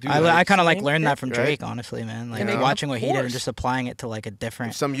 right? I kind of like learned that from Right? Drake, honestly, man. Like Yeah, watching what he did and course. just applying it to like a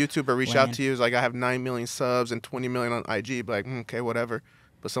different. If some YouTuber reached lane. out to you, is like, I have 9 million subs and 20 million on IG, be like, okay, whatever.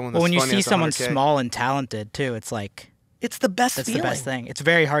 But someone that's Well, when you funny see has someone 100K. small and talented too, it's like It's the best that's feeling. the best thing. It's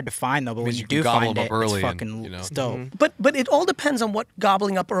very hard to find though, but when Means you you can do gobble find them it, up early it's and, fucking you know. it's dope. But it all depends on what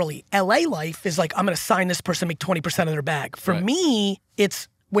gobbling up early. LA life is like, I'm going to sign this person, make 20% of their bag. For Right. me, it's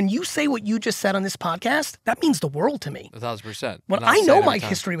when you say what you just said on this podcast, that means the world to me. 1,000%. When And I say know it my every time.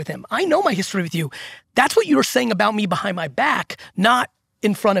 history with him, I know my history with you. That's what you're saying about me behind my back, not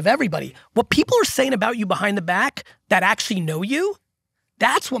in front of everybody. What people are saying about you behind the back that actually know you,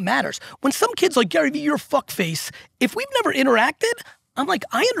 that's what matters. When some kid's like, Gary Vee, you're a fuckface, if we've never interacted, I'm like,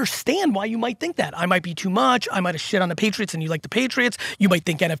 I understand why you might think that. I might be too much. I might have shit on the Patriots and you like the Patriots. You might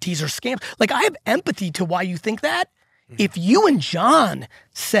think NFTs are scams. Like, I have empathy to why you think that. If you and John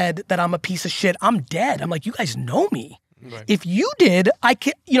said that I'm a piece of shit, I'm dead. I'm like, you guys know me. Right. If you did, I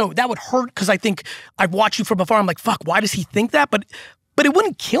can, that would hurt because I think I've watched you from afar. I'm like, fuck, why does he think that? But it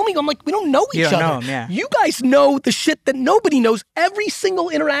wouldn't kill me. I'm like, we don't know each You don't other. know him, yeah. You guys know the shit that nobody knows. Every single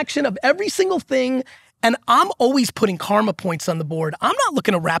interaction of every single thing. And I'm always putting karma points on the board. I'm not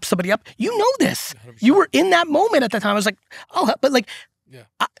looking to wrap somebody up. You know this. 100%. You were in that moment at the time. I was like, oh, but like, Yeah.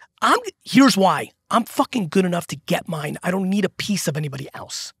 here's why. I'm fucking good enough to get mine. I don't need a piece of anybody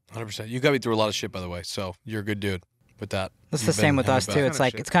else. 100%. You got me through a lot of shit, by the way. So you're a good dude with that. That's You've the same been with having us back. too. It's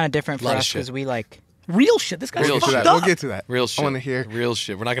like shit. it's kind of different for Lot of us shit. because we like. Real shit. This guy's Real fucked shit. up. We'll get to that. Real shit. I want to hear. Real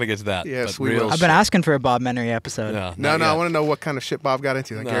shit. We're not going to get to that. Yes, but we real will. I've shit. been asking for a Bob Menery episode. No, No, I want to know what kind of shit Bob got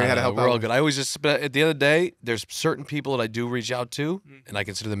into. Like, Gary had to help we're out. all good. I always just, but at the end of the day, there's certain people that I do reach out to, Mm-hmm. and I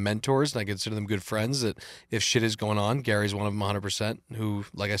consider them mentors, and I consider them good friends. That if shit is going on, Gary's one of them, 100%. Who,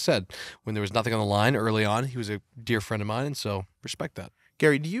 like I said, when there was nothing on the line early on, he was a dear friend of mine, and so respect that.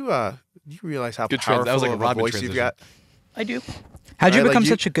 Gary, do you realize how Good powerful that was like a of a Robin voice you've got? I do. How'd you Right, like become you-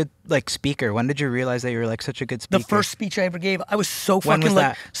 such a good like speaker? When did you realize that you were like such a good speaker? The first speech I ever gave, I was so When fucking was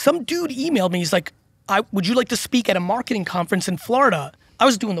like, that? some dude emailed me. He's like, would you like to speak at a marketing conference in Florida? I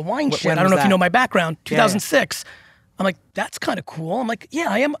was doing the wine shit. when I don't was know if you that? know my background, Yeah, yeah. 2006. I'm like, that's kind of cool. I'm like, yeah,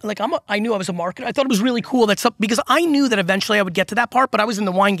 I am. Like, I knew I was a marketer. I thought it was really cool because I knew that eventually I would get to that part, but I was in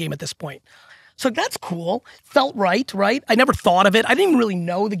the wine game at this point. So that's cool. Felt right? I never thought of it. I didn't even really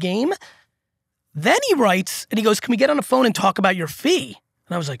know the game. Then he writes and he goes, can we get on the phone and talk about your fee?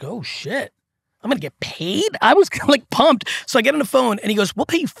 And I was like, oh shit, I'm gonna get paid? I was like pumped. So I get on the phone and he goes, we'll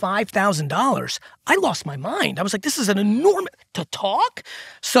pay you $5,000. I lost my mind. I was like, this is an enormous, to talk?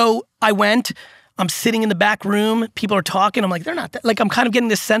 So I went, I'm sitting in the back room, people are talking. I'm like, they're not that, like, I'm kind of getting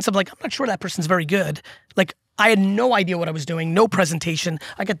this sense of like, I'm not sure that person's very good. Like, I had no idea what I was doing, no presentation.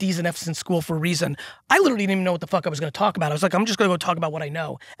 I got D's and F's in school for a reason. I literally didn't even know what the fuck I was gonna talk about. I was like, I'm just gonna go talk about what I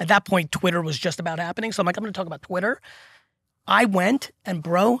know. At that point, Twitter was just about happening. So I'm like, I'm gonna talk about Twitter. I went and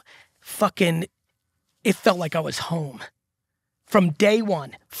bro, fucking, it felt like I was home. From day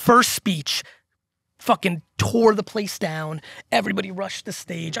one, first speech, fucking tore the place down. Everybody rushed the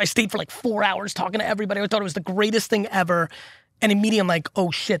stage. I stayed for like 4 hours talking to everybody. I thought it was the greatest thing ever. And immediately I'm like, oh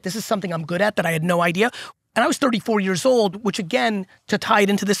shit, this is something I'm good at that I had no idea. And I was 34 years old, which again, to tie it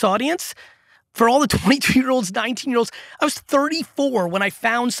into this audience, for all the 22-year-olds, 19-year-olds, I was 34 when I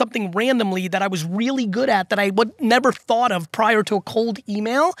found something randomly that I was really good at that I would never thought of prior to a cold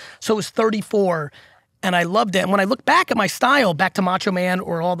email. So it was 34 and I loved it. And when I look back at my style, back to Macho Man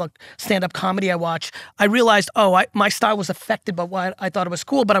or all the stand-up comedy I watch, I realized, my style was affected by what I thought it was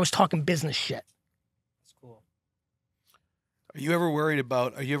cool, but I was talking business shit. That's cool. Are you ever worried,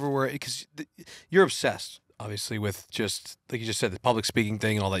 because you're obsessed, obviously, with just, like you just said, the public speaking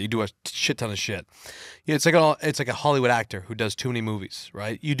thing and all that. You do a shit ton of shit. Yeah, it's like a Hollywood actor who does too many movies,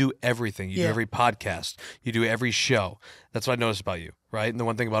 right? You do everything. You do every podcast. You do every show. That's what I noticed about you, right? And the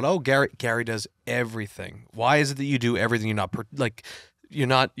one thing about, Gary does everything. Why is it that you do everything? You're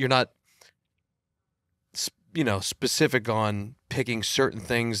not specific on picking certain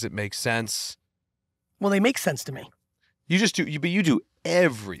things that make sense. Well, they make sense to me. You just do, but you do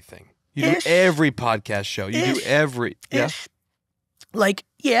everything. You Ish. do every podcast show. You do Ish. every, yeah. Ish. Like,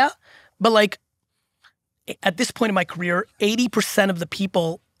 yeah, but like at this point in my career, 80% of the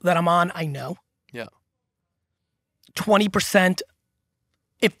people that I'm on, I know. Yeah. 20%,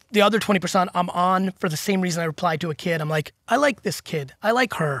 if the other 20% I'm on for the same reason I replied to a kid, I'm like, I like this kid. I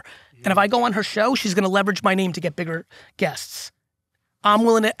like her. And if I go on her show, she's going to leverage my name to get bigger guests. I'm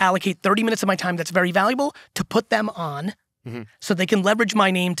willing to allocate 30 minutes of my time that's very valuable to put them on so they can leverage my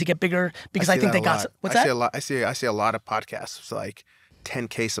name to get bigger because I think they got, what's that? I see a lot of podcasts. It's like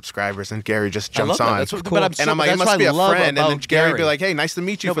 10K subscribers and Gary just I love jumps that. on. That's what, Cool. but I'm And I'm like, it that's must what be I a love friend. And then about Gary would be like, hey, nice to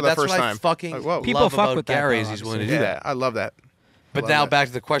meet you No, for but the that's first what I time. fucking Like, whoa. People love fuck about with that, Gary though, is he's willing to do Yeah, that. I love that. But now back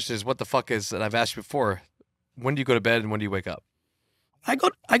to the question is, what the fuck is, and I've asked you before, when do you go to bed and when do you wake up? I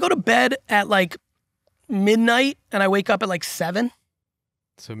go to bed at like midnight and I wake up at like 7.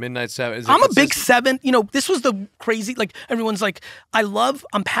 So midnight 7. I'm a big 7. You know, this was the crazy, like everyone's like,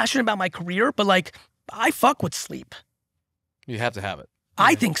 I'm passionate about my career, but like I fuck with sleep. You have to have it.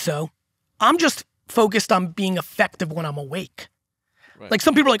 I think so. I'm just focused on being effective when I'm awake. Right. Like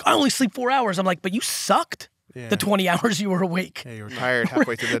some people are like, I only sleep 4 hours. I'm like, but you sucked the 20 hours you were awake. Yeah, you were tired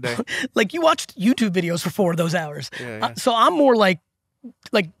halfway through the day. Like you watched YouTube videos for 4 of those hours. Yeah. So I'm more like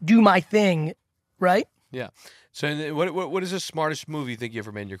do my thing, right? Yeah. So what is the smartest move you think you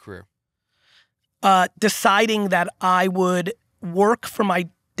ever made in your career? Deciding that I would work for my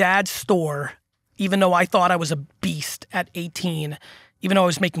dad's store, even though I thought I was a beast at 18, even though I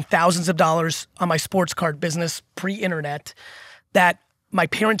was making thousands of dollars on my sports card business pre-internet, that my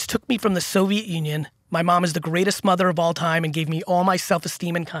parents took me from the Soviet Union. My mom is the greatest mother of all time and gave me all my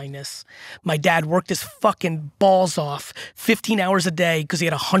self-esteem and kindness. My dad worked his fucking balls off 15 hours a day because he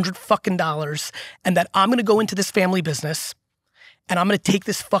had $100 fucking dollars, and that I'm gonna go into this family business and I'm gonna take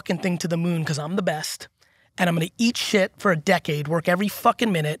this fucking thing to the moon because I'm the best. And I'm gonna eat shit for a decade, work every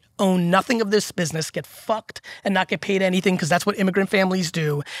fucking minute, own nothing of this business, get fucked and not get paid anything because that's what immigrant families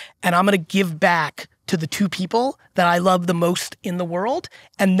do. And I'm gonna give back to the 2 people that I love the most in the world,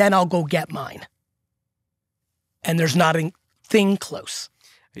 and then I'll go get mine. And there's not a thing close.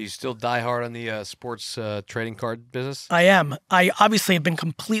 Are you still diehard on the sports trading card business? I am. I obviously have been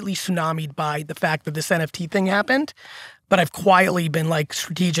completely tsunamied by the fact that this NFT thing happened, but I've quietly been like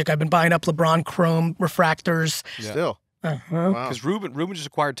strategic. I've been buying up LeBron Chrome refractors. Yeah. Still. Wow. Because Ruben just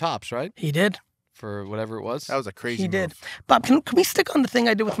acquired Topps, right? He did. For whatever it was. That was a crazy move. He did. Bob, can we stick on the thing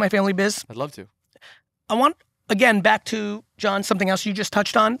I did with my family biz? I'd love to. I want, again, back to, John, something else you just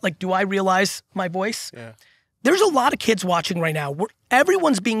touched on. Like, do I realize my voice? Yeah. There's a lot of kids watching right now where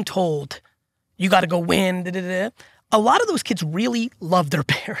everyone's being told, you got to go win, A lot of those kids really love their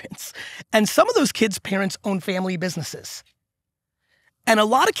parents. And some of those kids' parents own family businesses. And a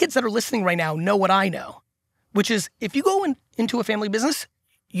lot of kids that are listening right now know what I know, which is if you go into a family business,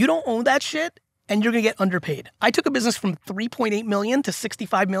 you don't own that shit and you're going to get underpaid. I took a business from 3.8 million to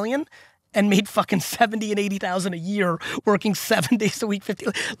 65 million and made fucking 70 and 80,000 a year working 7 days a week, 50,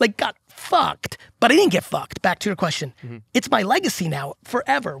 like got fucked. But I didn't get fucked. Back to your question. Mm-hmm. It's my legacy now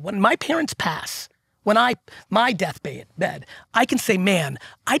forever. When my parents pass, my deathbed, I can say, man,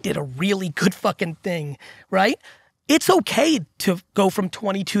 I did a really good fucking thing, right? It's okay to go from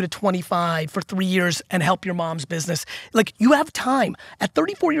 22 to 25 for 3 years and help your mom's business. Like you have time. At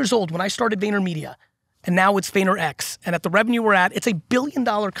 34 years old, when I started VaynerMedia, and now it's VaynerX, and at the revenue we're at, it's $1 billion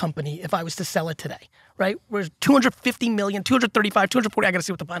company if I was to sell it today, right? We're 250 million, 235, 240, I gotta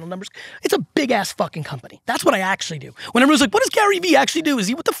see what the final numbers. It's a big ass fucking company. That's what I actually do. When everyone's like, what does Gary Vee actually do?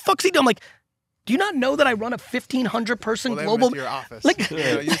 What the fuck's he do? I'm like, do you not know that I run a 1,500 person global? To your office. Like,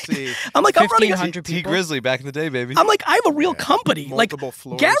 you see I'm like, I'm running 1,500 T Grizzly back in the day, baby. I'm like, I have a real company. Multiple like,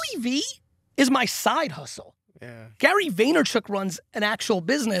 floors. Gary Vee is my side hustle. Yeah. Gary Vaynerchuk runs an actual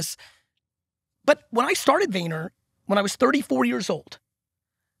business. But when I started Vayner, when I was 34 years old,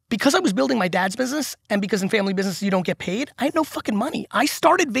 because I was building my dad's business and because in family business you don't get paid, I had no fucking money. I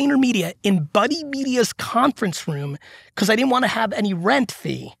started VaynerMedia in Buddy Media's conference room because I didn't want to have any rent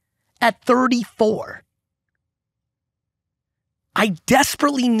fee at 34. I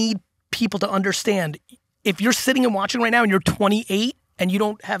desperately need people to understand, if you're sitting and watching right now and you're 28 and you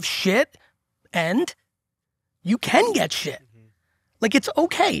don't have shit, and you can get shit. Like, it's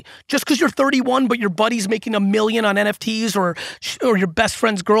okay. Just because you're 31, but your buddy's making $1 million on NFTs or your best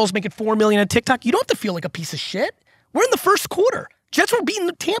friend's girl's making $4 million on TikTok, you don't have to feel like a piece of shit. We're in the first quarter. Jets were beating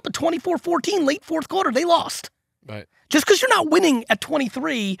Tampa 24-14, late fourth quarter. They lost. Right. Just because you're not winning at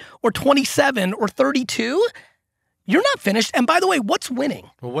 23 or 27 or 32, you're not finished. And by the way, what's winning?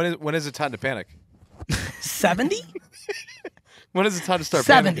 Well, when is it time to panic? 70? When is it time to start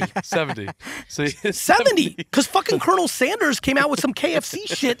 70. panicking? 70. So 70. Because fucking Colonel Sanders came out with some KFC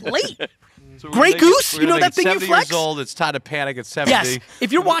shit late. So Grey Goose, you know that thing you 70 flex? years old, it's time to panic at 70. Yes.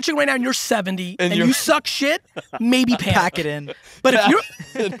 If you're watching right now and you're 70 and you suck shit, maybe panic. Pack it in. But if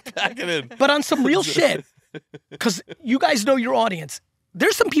you're pack it in. But on some real shit, because you guys know your audience,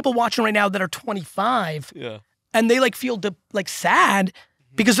 there's some people watching right now that are 25 and they like feel sad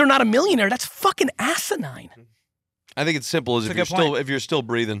because they're not a millionaire. That's fucking asinine. I think it's simple. Is if you're still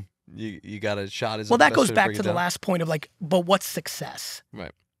breathing, you got a shot. Well, that goes back to the last point of like, but what's success?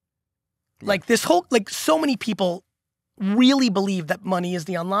 Right. Like this whole, like so many people really believe that money is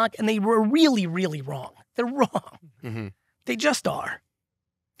the unlock, and they were really, really wrong. They're wrong. Mm-hmm. They just are.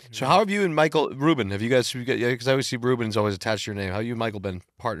 So how have you and Ruben, have you guys, because I always see Ruben's always attached to your name. How have you and Michael been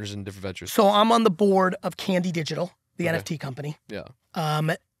partners in different ventures? So I'm on the board of Candy Digital, the NFT company. Yeah.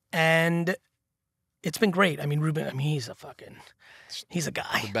 And it's been great. I mean, Ruben, he's a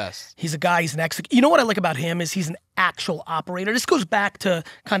guy. The best. He's a guy, he's an You know what I like about him is he's an actual operator. This goes back to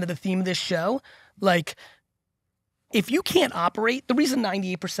kind of the theme of this show. Like, if you can't operate, the reason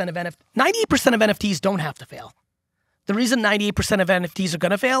 98% of NFTs don't have to fail. The reason 98% of NFTs are going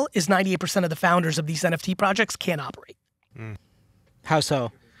to fail is 98% of the founders of these NFT projects can't operate. How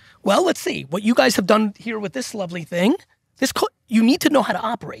so? Well, let's see. What you guys have done here with this lovely thing, you need to know how to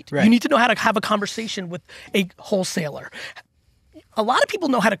operate. Right. You need to know how to have a conversation with a wholesaler. A lot of people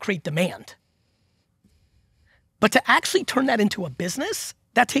know how to create demand. But to actually turn that into a business,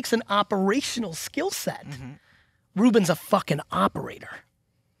 that takes an operational skill set. Ruben's a fucking operator.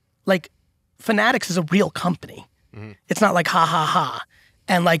 Like, Fanatics is a real company. It's not like ha ha ha.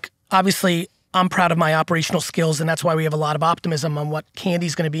 And like, obviously, I'm proud of my operational skills, and that's why we have a lot of optimism on what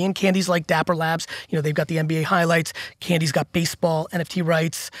Candy's going to be. And Candy's like Dapper Labs. You know, they've got the NBA highlights. Candy's got baseball, NFT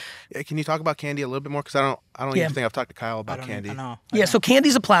rights. Yeah, can you talk about Candy a little bit more? Because I don't even think I've talked to Kyle about Candy. I know. So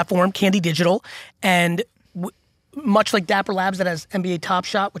Candy's a platform, Candy Digital, and much like Dapper Labs that has NBA Top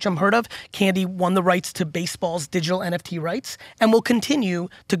Shot, which I'm heard of, Candy won the rights to baseball's digital NFT rights, and will continue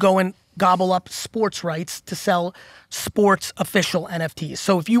to go and gobble up sports rights to sell sports official NFTs.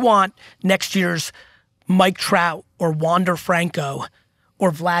 So if you want next year's Mike Trout or Wander Franco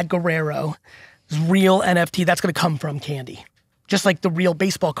or Vlad Guerrero's real NFT, that's going to come from Candy. Just like the real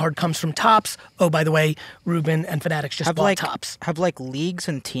baseball card comes from Topps. Oh, by the way, Ruben and Fanatics just bought Topps. Have like leagues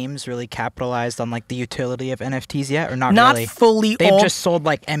and teams really capitalized on like the utility of NFTs yet, or not really? Not fully. They've just sold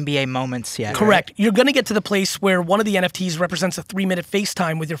like NBA moments yet. Correct. Right? You're going to get to the place where one of the NFTs represents a 3-minute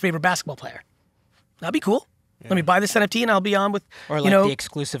FaceTime with your favorite basketball player. That'd be cool. Let me buy this NFT and I'll be on with, or like the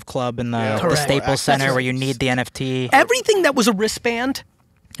exclusive club in the Staples Center where you need the NFT. Everything that was a wristband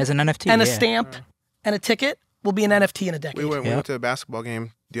as an NFT and a stamp and a ticket will be an NFT in a decade. We went to a basketball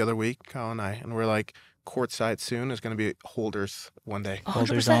game the other week, Kyle and I, and we're like, courtside soon is going to be holders one day. 100%.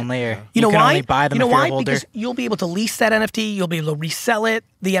 Holders only, or you know can why? only buy them if you're a holder. Because you'll be able to lease that NFT, you'll be able to resell it.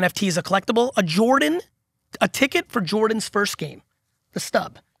 The NFT is a collectible. A ticket for Jordan's first game, the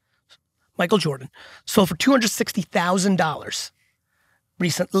stub, Michael Jordan, sold for $260,000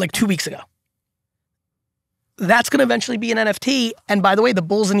 like 2 weeks ago. That's going to eventually be an NFT. And by the way, the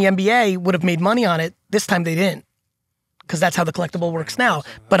Bulls in the NBA would have made money on it. This time they didn't, because that's how the collectible works now.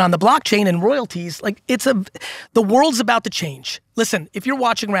 But on the blockchain and royalties, like the world's about to change. Listen, if you're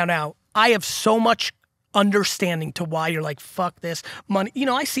watching right now, I have so much understanding to why you're like, fuck this money. You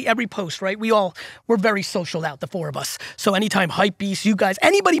know, I see every post, right? We're very social out, the four of us. So anytime Hypebeast, you guys,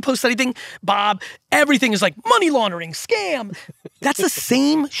 anybody posts anything, Bob, everything is like money laundering, scam. That's the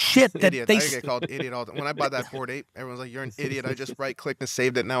same shit that idiot. I get called idiot all the time. When I bought that Bored Ape, everyone's like, you're an idiot. I just right-clicked and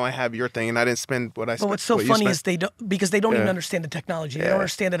saved it. Now I have your thing, and I didn't spend what I spent. But what's so funny is because they don't even understand the technology. They don't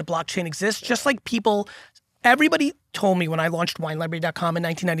understand that a blockchain exists. Just like everybody told me when I launched WineLibrary.com in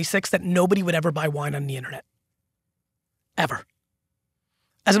 1996 that nobody would ever buy wine on the internet. Ever.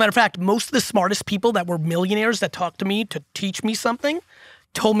 As a matter of fact, most of the smartest people that were millionaires that talked to me to teach me something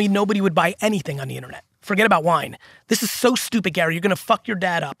told me nobody would buy anything on the internet. Forget about wine. This is so stupid, Gary. You're going to fuck your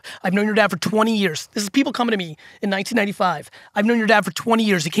dad up. I've known your dad for 20 years. This is people coming to me in 1995. I've known your dad for 20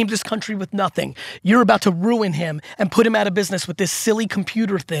 years. He came to this country with nothing. You're about to ruin him and put him out of business with this silly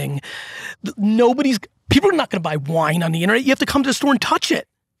computer thing. People are not going to buy wine on the internet. You have to come to the store and touch it.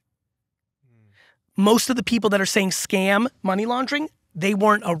 Most of the people that are saying scam, money laundering, they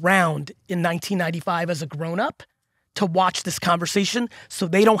weren't around in 1995 as a grown-up to watch this conversation, so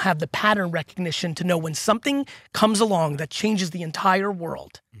they don't have the pattern recognition to know when something comes along that changes the entire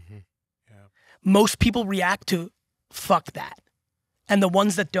world. Most people react to, fuck that. And the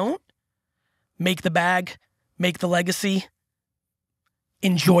ones that don't, make the bag, make the legacy,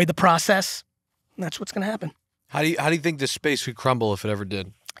 enjoy the process. And that's what's going to happen. How do you think this space could crumble if it ever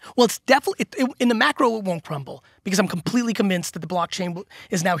did? Well, it's definitely, in the macro, it won't crumble because I'm completely convinced that the blockchain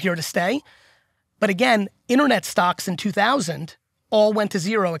is now here to stay. But again, internet stocks in 2000 all went to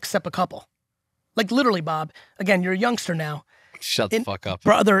zero except a couple. Like literally, Bob, again, you're a youngster now. Shut the fuck up.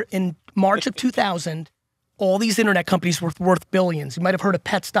 Brother, in March of 2000, all these internet companies were worth billions. You might have heard of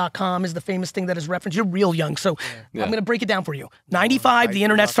pets.com is the famous thing that is referenced. You're real young, so I'm going to break it down for you. 95, the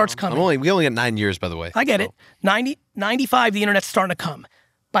internet starts coming. We only got 9 years, by the way. I get it. 95, the internet's starting to come.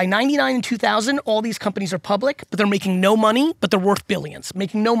 By 99 and 2000, all these companies are public, but they're making no money, but they're worth billions,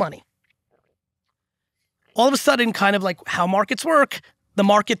 making no money. All of a sudden, kind of like how markets work, the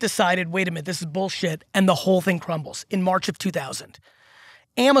market decided, wait a minute, this is bullshit, and the whole thing crumbles in March of 2000.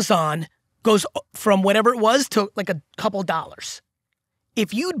 Amazon goes from whatever it was to like a couple dollars.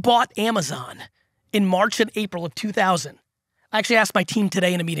 If you'd bought Amazon in March and April of 2000, I actually asked my team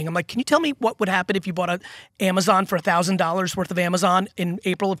today in a meeting, I'm like, can you tell me what would happen if you bought Amazon for $1,000 worth of Amazon in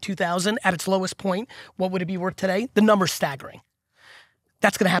April of 2000 at its lowest point? What would it be worth today? The number's staggering.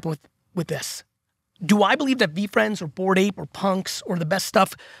 That's going to happen with this. Do I believe that VFriends or Bored Ape or Punks or the best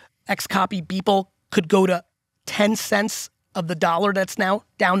stuff, Xcopy, Beeple could go to 10 cents of the dollar that's now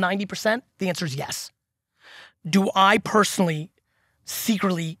down 90%? The answer is yes. Do I personally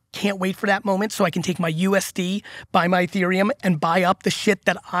secretly can't wait for that moment so I can take my USD, buy my Ethereum, and buy up the shit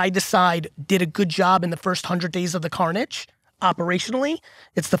that I decide did a good job in the first 100 days of the carnage? Operationally,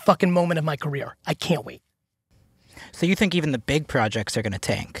 it's the fucking moment of my career. I can't wait. So you think even the big projects are going to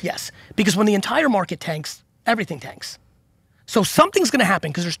tank? Yes, because when the entire market tanks, everything tanks. So something's going to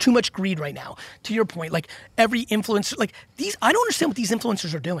happen because there's too much greed right now. To your point, like every influencer, like these, I don't understand what these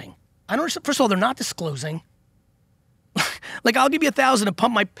influencers are doing. I don't understand. First of all, they're not disclosing. Like, I'll give you 1,000 to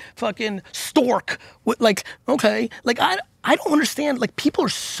pump my fucking stork. Like, okay. Like, I don't understand. Like, people are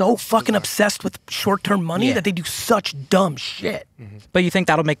so fucking obsessed with short-term money that they do such dumb shit. Mm-hmm. But you think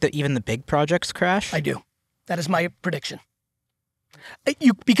that'll make even the big projects crash? I do. That is my prediction.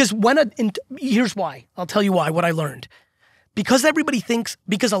 Because here's why. I'll tell you why, what I learned. Because everybody thinks,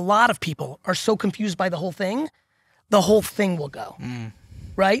 because a lot of people are so confused by the whole thing will go.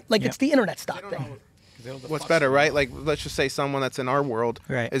 Right? Like, it's the internet stock thing. What's better, right? Like, let's just say someone that's in our world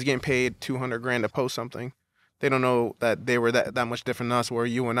is getting paid $200,000 to post something. They don't know that they were that much different than us, where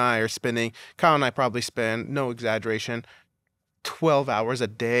you and I are spending, Kyle and I probably spend, no exaggeration, 12 hours a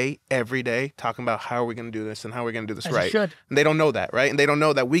day, every day, talking about how are we going to do this and how are we going to do this As right. you should. And they don't know that, right? And they don't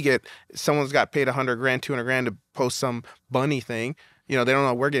know that someone's got paid $100,000, $200,000 to post some bunny thing. You know, they don't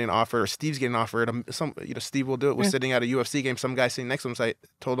know we're getting offered or Steve's getting offered. Steve will do it. We're sitting at a UFC game. Some guy sitting next to him, so I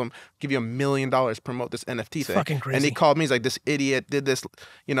told him, give you $1 million, promote this NFT thing. Fucking crazy. And he called me. He's like, this idiot did this.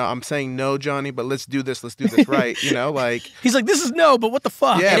 You know, I'm saying no, Johnny, but let's do this right. You know, like. He's like, this is no, but what the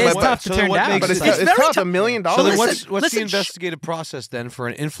fuck? Yeah, it is but tough to turn down. But it's very tough. tough. $1 million. So then Listen, what's the investigative process then for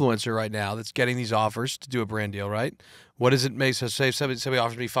an influencer right now that's getting these offers to do a brand deal, right? What does it make? So say somebody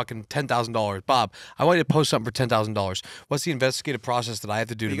offers me fucking $10,000. Bob, I want you to post something for $10,000. What's the investigative process that I have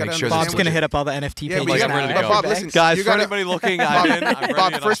to do to make sure Bob's that's going to hit up all the NFT pages like, I'm now. ready to right? go. Bob, listen, guys, you for gotta- anybody looking, I'm in. I'm ready.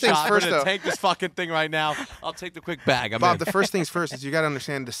 Bob, and first things I'm first, gonna though. take this fucking thing right now. I'll take the quick bag. Bob, in. the first things first is you got to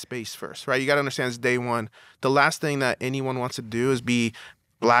understand the space first, right? You got to understand it's day one. The last thing that anyone wants to do is be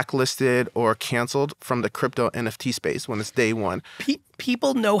blacklisted or canceled from the crypto NFT space when it's day one.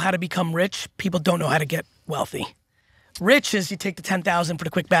 People know how to become rich. People don't know how to get wealthy. Rich is you take the 10,000 for the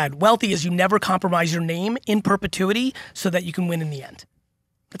quick bag. Wealthy is you never compromise your name in perpetuity so that you can win in the end.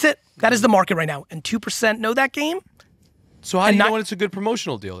 That's it. That is the market right now. And 2% know that game. So how do you know when it's a good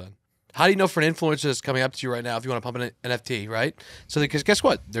promotional deal then? How do you know for an influencer that's coming up to you right now if you want to pump an NFT, right? So because guess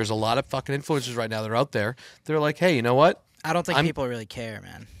what? There's a lot of fucking influencers right now that are out there. They're like, hey, you know what? I don't think people really care,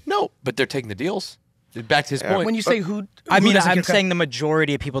 man. No, but they're taking the deals. Back to his point. When you say who I'm doesn't care? saying the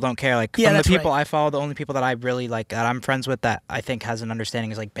majority of people don't care. Like, Yeah, from the that's people right. I follow, the only people that I really like, that I'm friends with, that I think has an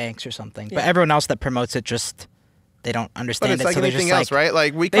understanding is like banks or something. Yeah. But everyone else that promotes it just, they don't But understand it's it. like So they're anything just else, like, right?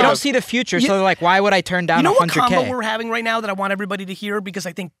 Like they don't see the future. So they're like, why would I turn down You know what 100K? combo we're having right now that I want everybody to hear, because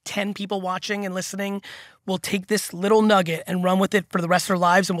I think 10 people watching and listening will take this little nugget and run with it for the rest of their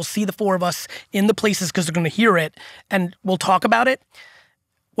lives, and we'll see the four of us in the places because they're going to hear it, and we'll talk about it.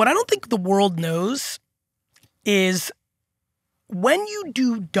 What I don't think the world knows is when you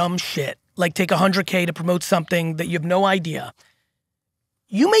do dumb shit, like take 100K to promote something that you have no idea,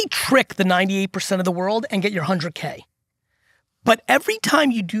 you may trick the 98% of the world and get your 100K. But every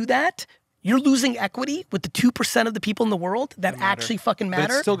time you do that, you're losing equity with the 2% of the people in the world that actually fucking matter.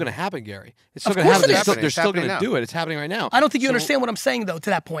 But it's still going to happen, Gary. It's still Of going to course happen. it is. They're still going to Happening now. do it. It's happening right now. I don't think you So- understand what I'm saying, though, to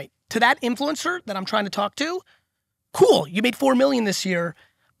that point. To that influencer that I'm trying to talk to, cool, you made $4 million this year,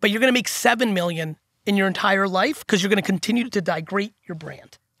 but you're going to make $7 million in your entire life because you're going to continue to degrade your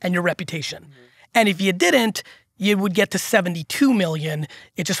brand and your reputation. And if you didn't, you would get to 72 million.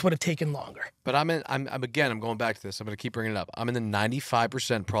 It just would have taken longer. But I'm going back to this. I'm going to keep bringing it up. I'm in the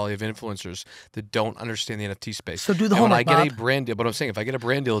 95% probably of influencers that don't understand the NFT space. So do the and when homework, I get a Bob. brand deal, but I'm saying if I get a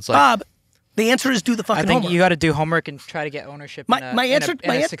brand deal, it's like, Bob, the answer is do the fucking I think homework. you got to do homework and try to get ownership in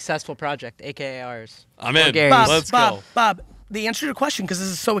a successful project, aka ours. I'm in. Gary's. Bob, Let's Bob, go. Bob, the answer to your question, because this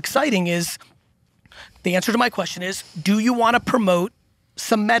is so exciting, is the answer to my question is, do you want to promote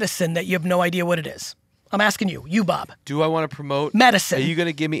some medicine that you have no idea what it is? I'm asking you, Bob. Do I want to promote Medicine. Are you going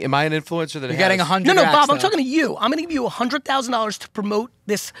to give me? Am I an influencer that You're getting 100 No, racks, Bob, I'm though. talking to you. I'm going to give you $100,000 to promote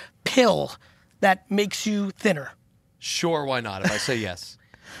this pill that makes you thinner. Sure, why not? If I say yes,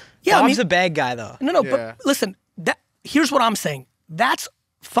 Yeah, Bob's a bad guy though. No, but listen, here's what I'm saying. That's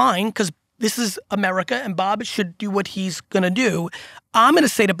fine because this is America and Bob should do what he's going to do. I'm going to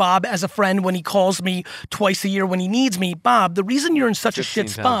say to Bob as a friend when he calls me twice a year when he needs me, Bob, the reason you're in such a shit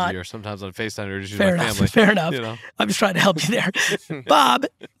spot. Sometimes on FaceTime or just Fair my enough, family. fair enough. You know? I'm just trying to help you there. Bob,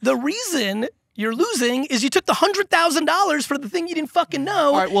 the reason you're losing is you took the $100,000 for the thing you didn't fucking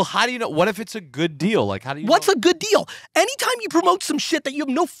know. All right, well, how do you know? What if it's a good deal? Like, how do you What's know? a good deal? Anytime you promote some shit that you have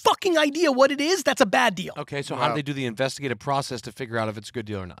no fucking idea what it is, that's a bad deal. Okay, so how do they do the investigative process to figure out if it's a good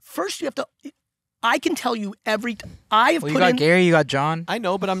deal or not? First, you have to. I can tell you I have Well, put you got in. Gary, you got John. I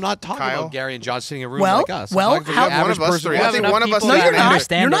know, but I'm not talking Kyle? about Gary and John sitting in a room Well, like us. well, I'm talking how- about the average one of us person. three. We I have think enough one of us people No, three that you're not.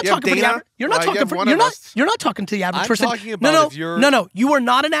 understand You're not it. You have talking for the Dana? average. You're not You talking have for. one You're of not. us. You're not talking to the average I'm person. talking about no, if you're- no. You are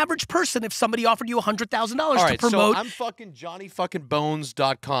not an average person. If somebody offered you $100,000 All to right, promote. so I'm fucking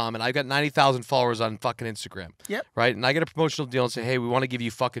JohnnyFuckingBones.com, and I've got 90,000 followers on fucking Instagram. Yep. Right, and I get a promotional deal and say, hey, we want to give you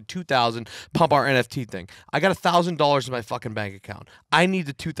fucking 2,000, pump our NFT thing. I got $1,000 in my fucking bank account. I need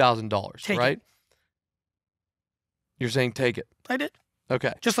the $2,000, Take right? You're saying take it. I did.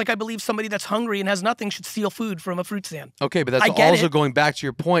 Okay. Just like I believe somebody that's hungry and has nothing should steal food from a fruit stand. Okay, but that's I get also it. going back to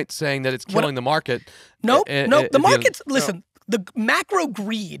your point saying that it's killing the market. No, no. The end- market's listen. The macro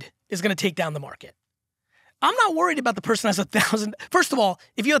greed is going to take down the market. I'm not worried about the person that has $1,000. First of all,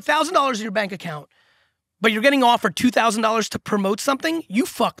 if you have $1,000 in your bank account, but you're getting offered $2,000 to promote something, you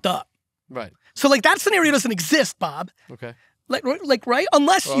fucked up. Right. So like that scenario doesn't exist, Bob. Okay. Like right?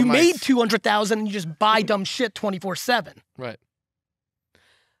 Unless Well, you my- made $200,000 and you just buy dumb shit 24/7. Right.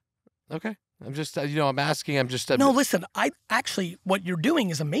 Okay. I'm just, I'm asking. I'm just. No, listen. What you're doing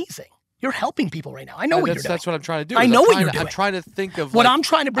is amazing. You're helping people right now. I know what you're doing. That's what I'm trying to do. I is know I'm what trying you're to- I'm doing. trying to think of What like, I'm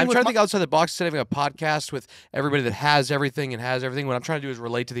trying to bring I'm with trying to my- think outside the box instead of having a podcast with everybody that has everything and has everything. What I'm trying to do is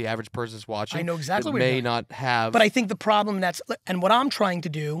relate to the average person that's watching. I know exactly that what you're may doing. not have. But I think the problem and what I'm trying to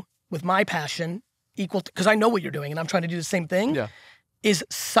do with my passion because I know what you're doing and I'm trying to do the same thing Yeah. is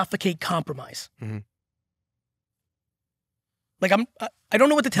suffocate compromise. Mhm. Like I don't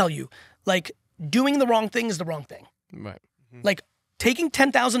know what to tell you. Like doing the wrong thing is the wrong thing. Right. Like taking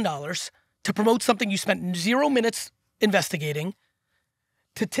 $10,000 to promote something you spent 0 minutes investigating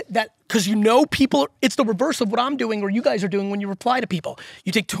because people it's the reverse of what I'm doing or you guys are doing when you reply to people.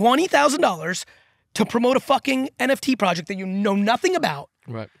 You take $20,000 to promote a fucking NFT project that you know nothing about.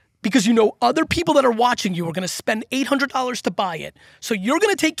 Right. Because you know other people that are watching you are going to spend $800 to buy it. So you're going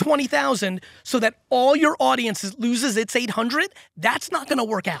to take $20,000 so that all your audience loses its $800. That's not going to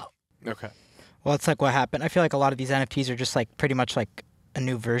work out. Okay. Well, it's like what happened. I feel like a lot of these NFTs are just like pretty much like a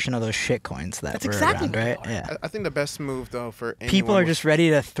new version of those shit coins that That's were exactly around, what right? they are. Yeah. I think the best move though for People anyone are just ready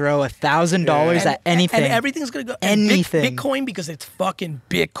to throw $1,000 at anything. And everything's going to go. Anything. And Bitcoin, because it's fucking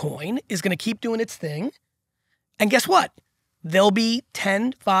Bitcoin, is going to keep doing its thing. And guess what? There'll be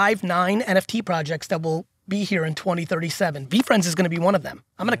 10, 5, 9 NFT projects that will be here in 2037. VFriends is going to be one of them.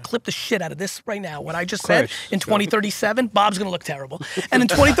 I'm going to clip the shit out of this right now. What I just said, in 2037, Bob's going to look terrible. And in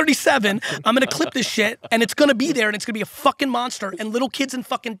 2037, I'm going to clip this shit and it's going to be there and it's going to be a fucking monster. And little kids in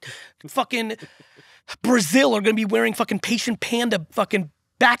fucking Brazil are going to be wearing fucking Patient Panda fucking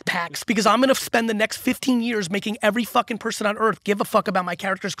backpacks because I'm going to spend the next 15 years making every fucking person on earth give a fuck about my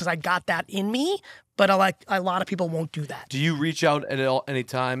characters because I got that in me. But a lot of people won't do that. Do you reach out at any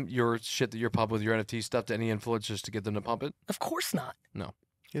time your shit that you're pumping with your NFT stuff to any influencers to get them to pump it? Of course not. No.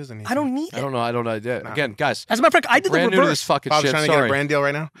 He doesn't need I don't need it. I don't know. Yeah. Again, guys. As a matter of fact, I did brand the new to this reverse. fucking Bob's shit. trying to Sorry. get a brand deal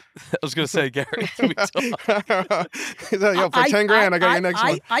right now. I was gonna say, Gary. He's like, yo, for 10 grand, I got your next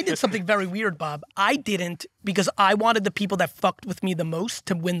one. I did something very weird, Bob. I didn't because I wanted the people that fucked with me the most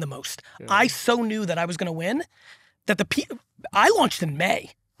to win the most. Yeah. I so knew that I was going to win that I launched in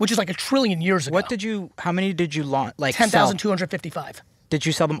May, which is like a trillion years ago. How many did you launch? Like 10,255. Did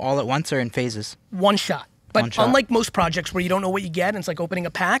you sell them all at once or in phases? One shot. But unlike most projects where you don't know what you get and it's like opening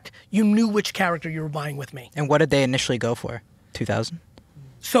a pack, you knew which character you were buying with me. And what did they initially go for? 2,000?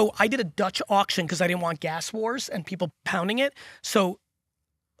 So I did a Dutch auction because I didn't want gas wars and people pounding it. So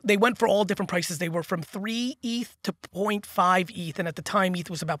they went for all different prices. They were from 3 ETH to 0.5 ETH. And at the time, ETH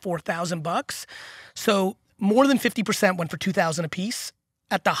was about $4,000. So more than 50% went for 2,000 a piece.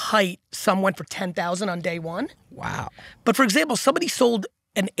 At the height, some went for 10,000 on day one. Wow. But for example, somebody sold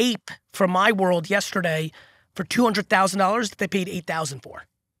an ape from my world yesterday for $200,000 that they paid $8,000 for.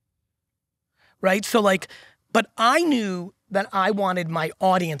 Right? So but I knew that I wanted my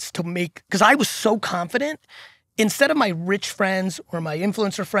audience to because I was so confident. Instead of my rich friends or my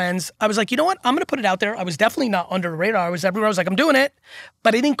influencer friends, I was like, you know what? I'm going to put it out there. I was definitely not under the radar. I was everywhere. I was like, I'm doing it.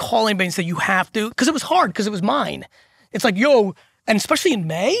 But I didn't call anybody and say, you have to. Because it was hard because it was mine. It's like, yo, and especially in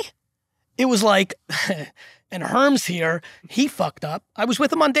May, it was like, and Herm's here. He fucked up. I was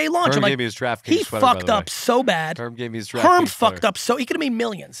with him on day launch. Herm I'm gave me his DraftKings he sweater, by fucked the way. up so bad. Herm gave me his DraftKings Herm sweater. fucked up so he could have made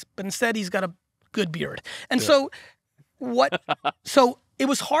millions, but instead he's got a good beard. And so what? So it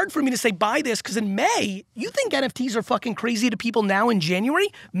was hard for me to say buy this because in May, you think NFTs are fucking crazy to people now in January?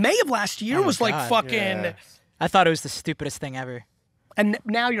 May of last year was like God. fucking. I thought it was the stupidest thing ever. And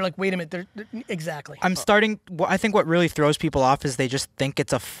now you're like, wait a minute, exactly. I'm starting. I think what really throws people off is they just think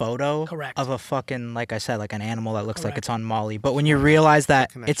it's a photo Correct. of a fucking, like I said, like an animal that looks like Correct. it's on Molly. But when you realize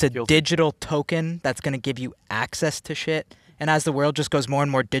that it's a Guilty. digital token that's going to give you access to shit, and as the world just goes more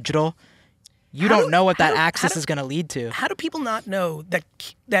and more digital, you How don't do- know what how that do- access how do- is going to lead to. How do people not know that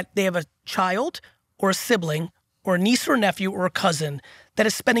they have a child or a sibling or a niece or a nephew or a cousin that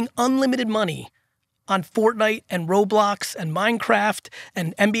is spending unlimited money on Fortnite and Roblox and Minecraft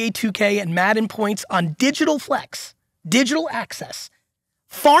and NBA 2K and Madden points on digital flex, digital access?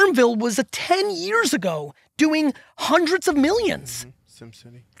 Farmville was 10 years ago doing hundreds of millions.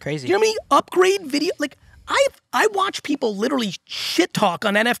 SimCity. Crazy. You know how many upgrade video? Like I watch people literally shit talk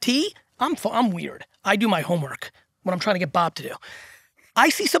on NFT. I'm weird. I do my homework when I'm trying to get Bob to do. I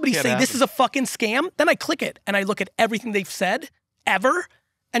see somebody say this is a fucking scam, then I click it and I look at everything they've said ever,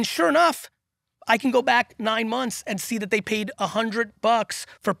 and sure enough, I can go back 9 months and see that they paid $100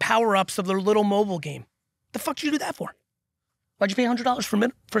 for power-ups of their little mobile game. The fuck did you do that for? Why'd you pay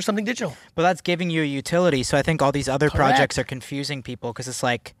 $100 for something digital? But that's giving you a utility. So I think all these other projects are confusing people because it's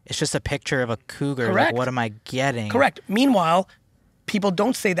like, it's just a picture of a cougar. Correct. Like, what am I getting? Correct. Meanwhile, people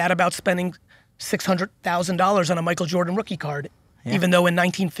don't say that about spending $600,000 on a Michael Jordan rookie card, even though in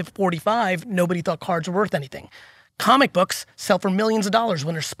 1945, nobody thought cards were worth anything. Comic books sell for millions of dollars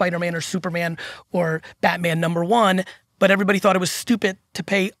when there's Spider-Man or Superman or Batman #1, but everybody thought it was stupid to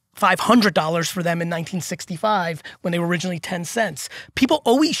pay $500 for them in 1965 when they were originally 10 cents. People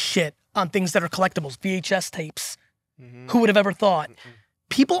always shit on things that are collectibles, VHS tapes. Who would have ever thought?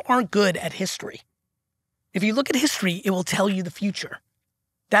 People aren't good at history. If you look at history, it will tell you the future.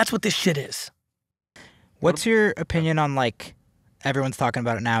 That's what this shit is. What's your opinion on, like, everyone's talking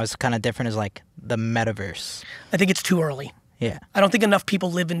about it now is kind of different as like the metaverse? I think it's too early. Yeah. I don't think enough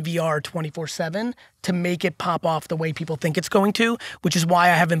people live in VR 24/7 to make it pop off the way people think it's going to, which is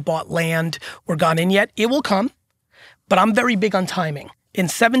why I haven't bought land or gone in yet. It will come, but I'm very big on timing. In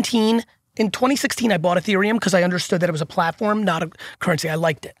 2016, I bought Ethereum because I understood that it was a platform, not a currency. I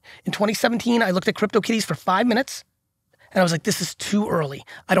liked it. In 2017, I looked at CryptoKitties for 5 minutes, and I was like, this is too early.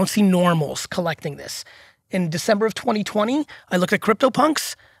 I don't see normals collecting this. In December of 2020, I looked at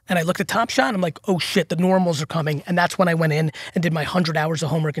CryptoPunks and I looked at Top Shot and I'm like, oh shit, the normals are coming. And that's when I went in and did my 100 hours of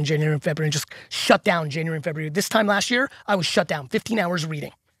homework in January and February and just shut down January and February. This time last year, I was shut down, 15 hours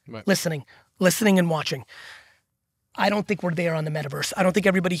reading, listening and watching. I don't think we're there on the metaverse. I don't think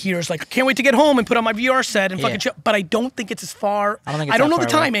everybody here is like, can't wait to get home and put on my VR set and fucking chill. But I don't think it's as far. I don't know the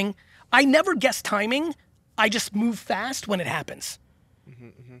timing. I never guess timing. I just move fast when it happens.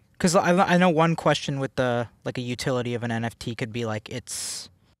 Because I know one question with the, like, a utility of an NFT could be like, it's...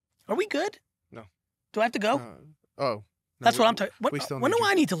 Are we good? No. Do I have to go? No, That's what I'm talking. When do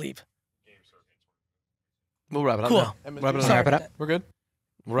I need to leave? We'll wrap it up. Cool. Now. Wrap it up. Sorry Wrap it about up. We're good.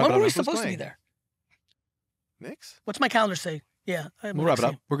 We'll When wrap it were we up. supposed to be there? Next? What's my calendar say? Yeah. We'll wrap it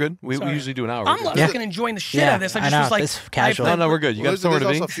up. We're good. We usually do an hour. I'm We're good. fucking enjoying the shit out of this. I just was like, it's casual. No, we're good. You got somewhere to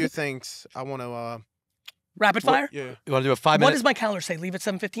There's be? also a few things I want to. rapid fire? Yeah. You want to do a 5 minute? What does my calendar say? Leave at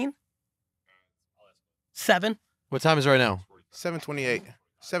 7:15? 7? What time is it right now? 7:28.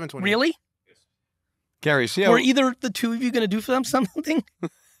 7:28. Really? Gary, see how... Or either the two of you going to do for them something? All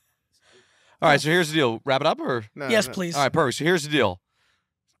right, so here's the deal. Wrap it up or? No, Yes, no. please. All right, perfect. So here's the deal.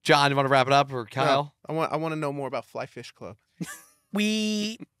 John, you want to wrap it up or Kyle? No, I want to know more about Fly Fish Club.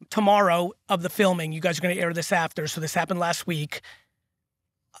 We, tomorrow of the filming, you guys are going to air this after, so this happened last week.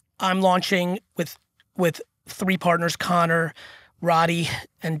 I'm launching with 3 partners, Connor, Roddy,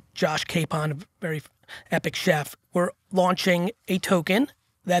 and Josh Capon, a very epic chef. We're launching a token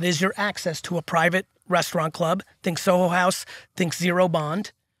that is your access to a private restaurant club. Think Soho House, think Zero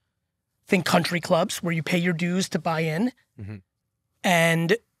Bond, think country clubs where you pay your dues to buy in,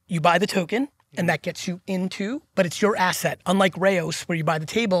 and you buy the token, and that gets you into, but it's your asset. Unlike Rayos, where you buy the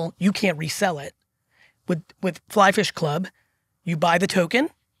table, you can't resell it. With Fly Fish Club, you buy the token,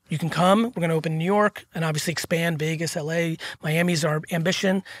 you can come, we're gonna open in New York, and obviously expand Vegas, LA, Miami's our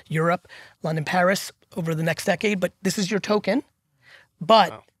ambition, Europe, London, Paris, over the next decade, but this is your token.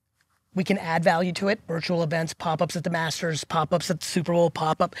 But we can add value to it, virtual events, pop-ups at the Masters, pop-ups at the Super Bowl,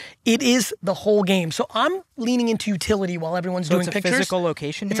 pop-up. It is the whole game. So I'm leaning into utility while everyone's doing it's a pictures. physical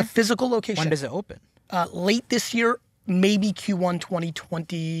location It's here? a physical location. When does it open? Late this year, maybe Q1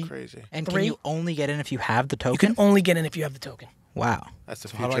 2020. Crazy. And can you only get in if you have the You token? can only get in if you have the token. Wow. That's the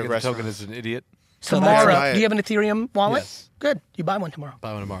So how do I future get of the token restaurants. as an idiot? So Tomorrow, buy it. do you have an Ethereum wallet? Yes. Good. You buy one tomorrow.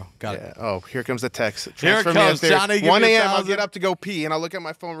 Buy one tomorrow. Got Yeah. it. Oh, here comes the text. Here it Transfer me comes, Ethereum. Johnny, give 1 me a.m. I'll 1,000. get up to go pee, and I'll look at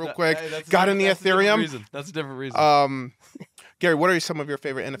my phone real quick. Hey, that's Got a any different Ethereum? reason. That's a different reason. Gary, what are some of your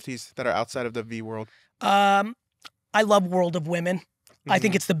favorite NFTs that are outside of the V world? I love World of Women. I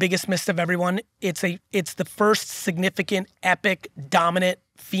think it's the biggest miss of everyone. It's the first significant, epic, dominant,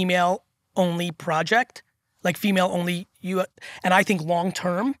 female-only project. Like female-only, and I think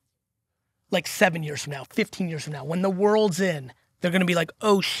long-term, like 7 years from now, 15 years from now, when the world's in, they're gonna be like,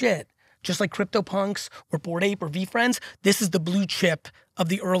 oh shit, just like CryptoPunks or Bored Ape or VFriends, this is the blue chip of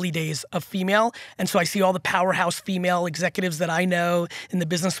the early days of female. And so I see all the powerhouse female executives that I know in the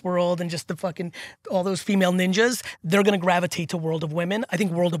business world and just all those female ninjas, they're gonna gravitate to World of Women. I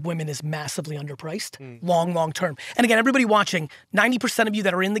think World of Women is massively underpriced, long term. And again, everybody watching, 90% of you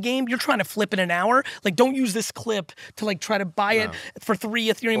that are in the game, you're trying to flip in an hour. Like, don't use this clip to like try to buy it for 3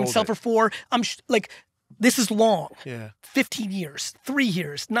 Ethereum and sell for 4. This is long. Yeah. 15 years, 3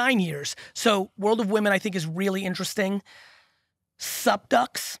 years, 9 years. So World of Women, I think, is really interesting.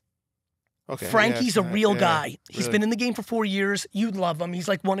 Subducks. Okay. Frankie's a real guy. He's really. been in the game for 4 years. You'd love him. He's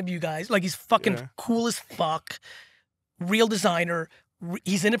like one of you guys. Like, he's fucking cool as fuck. Real designer.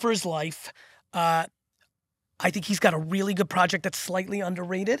 He's in it for his life. I think he's got a really good project that's slightly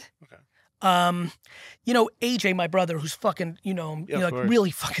underrated. Okay. AJ, my brother, who's fucking, of course.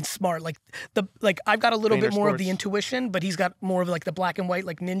 really fucking smart. I've got a little bit more of the Sports. intuition, but he's got more of like the black and white,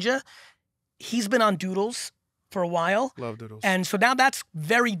 like ninja. He's been on Doodles for a while. Love Doodles. And so now that's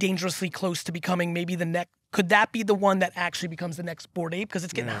very dangerously close to becoming maybe the next, could that be the one that actually becomes the next Bored Ape? Because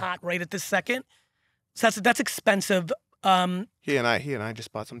it's getting hot right at this second. So that's expensive. He and I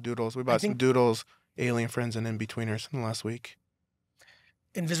just bought some Doodles. We bought some Doodles, Alien Friends, and In-Betweeners in the last week.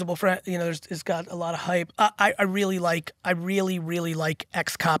 Invisible Friend, it's got a lot of hype. I really like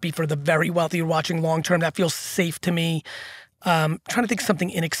X Copy for the very wealthy. You're watching long term. That feels safe to me. Trying to think of something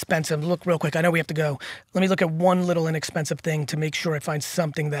inexpensive. Look real quick. I know we have to go. Let me look at one little inexpensive thing to make sure I find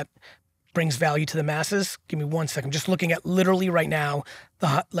something that brings value to the masses. Give me 1 second. Just looking at literally right now,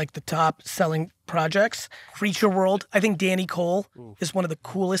 the top selling projects. Creature World. I think Danny Cole is one of the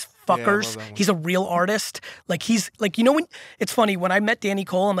coolest fuckers. that one. He's a real artist. Like, he's like, when it's funny, when I met Danny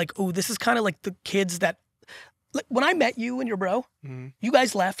Cole, I'm like, oh, this is kind of like the kids that, like, when I met you and your bro, you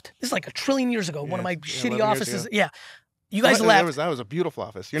guys left. This is like a trillion years ago. One of my shitty 11 years offices. ago. Yeah. You guys left. That was a beautiful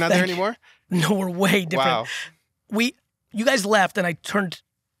office. You're not there anymore? No, we're way different. Wow. You guys left, and I turned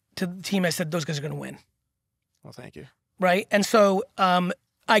to the team. I said, those guys are going to win. Well, thank you. Right? And so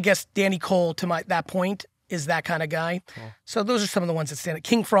I guess Danny Cole, to that point, is that kind of guy. Cool. So those are some of the ones that stand out.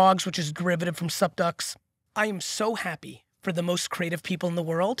 King Frogs, which is a derivative from Subducks. I am so happy for the most creative people in the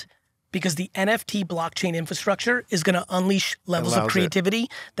world because the NFT blockchain infrastructure is going to unleash levels of creativity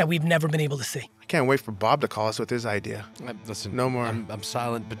that we've never been able to see. I can't wait for Bob to call us with his idea. Listen, No more. I'm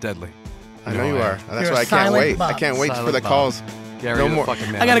silent but deadly. I know you are. That's You're why a I can't silent wait. Bob. I can't wait for Silent the Bob. calls. Gary, No you're the more.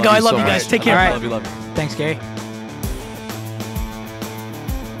 fucking man. I gotta go. I love so you guys. much. Take care. All right. Love you. Thanks, Gary.